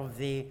aware of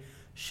the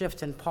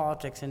shift in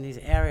politics in these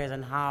areas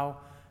and how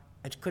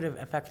it could have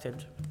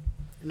affected,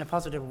 in a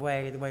positive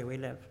way, the way we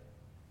live.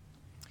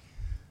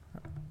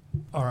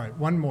 All right,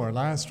 one more,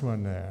 last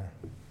one there.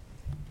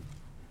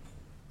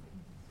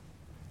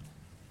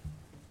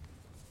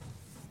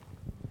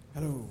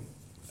 Hello.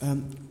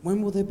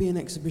 When will there be an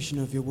exhibition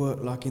of your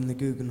work like in the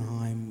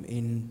Guggenheim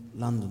in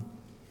London?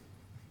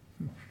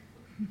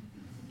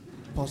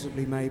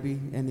 possibly, maybe?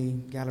 Any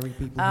gallery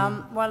people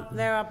here? Well,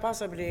 there are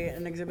possibly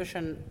an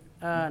exhibition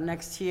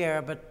next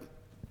year, but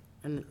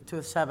in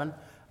 2007.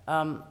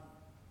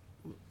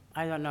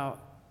 I don't know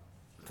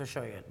for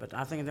sure yet, but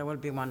I think there will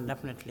be one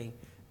definitely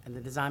in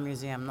the Design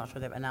Museum. I'm not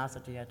sure they've announced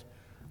it yet.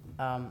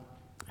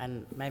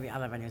 And maybe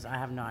other venues. I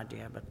have no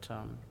idea, but...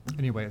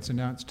 Anyway, it's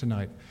announced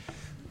tonight.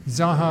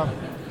 Zaha,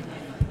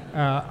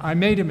 I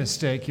made a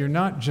mistake. You're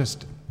not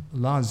just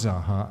la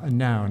Zaha, a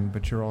noun,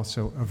 but you're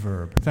also a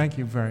verb. Thank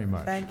you very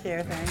much. Thank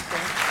you.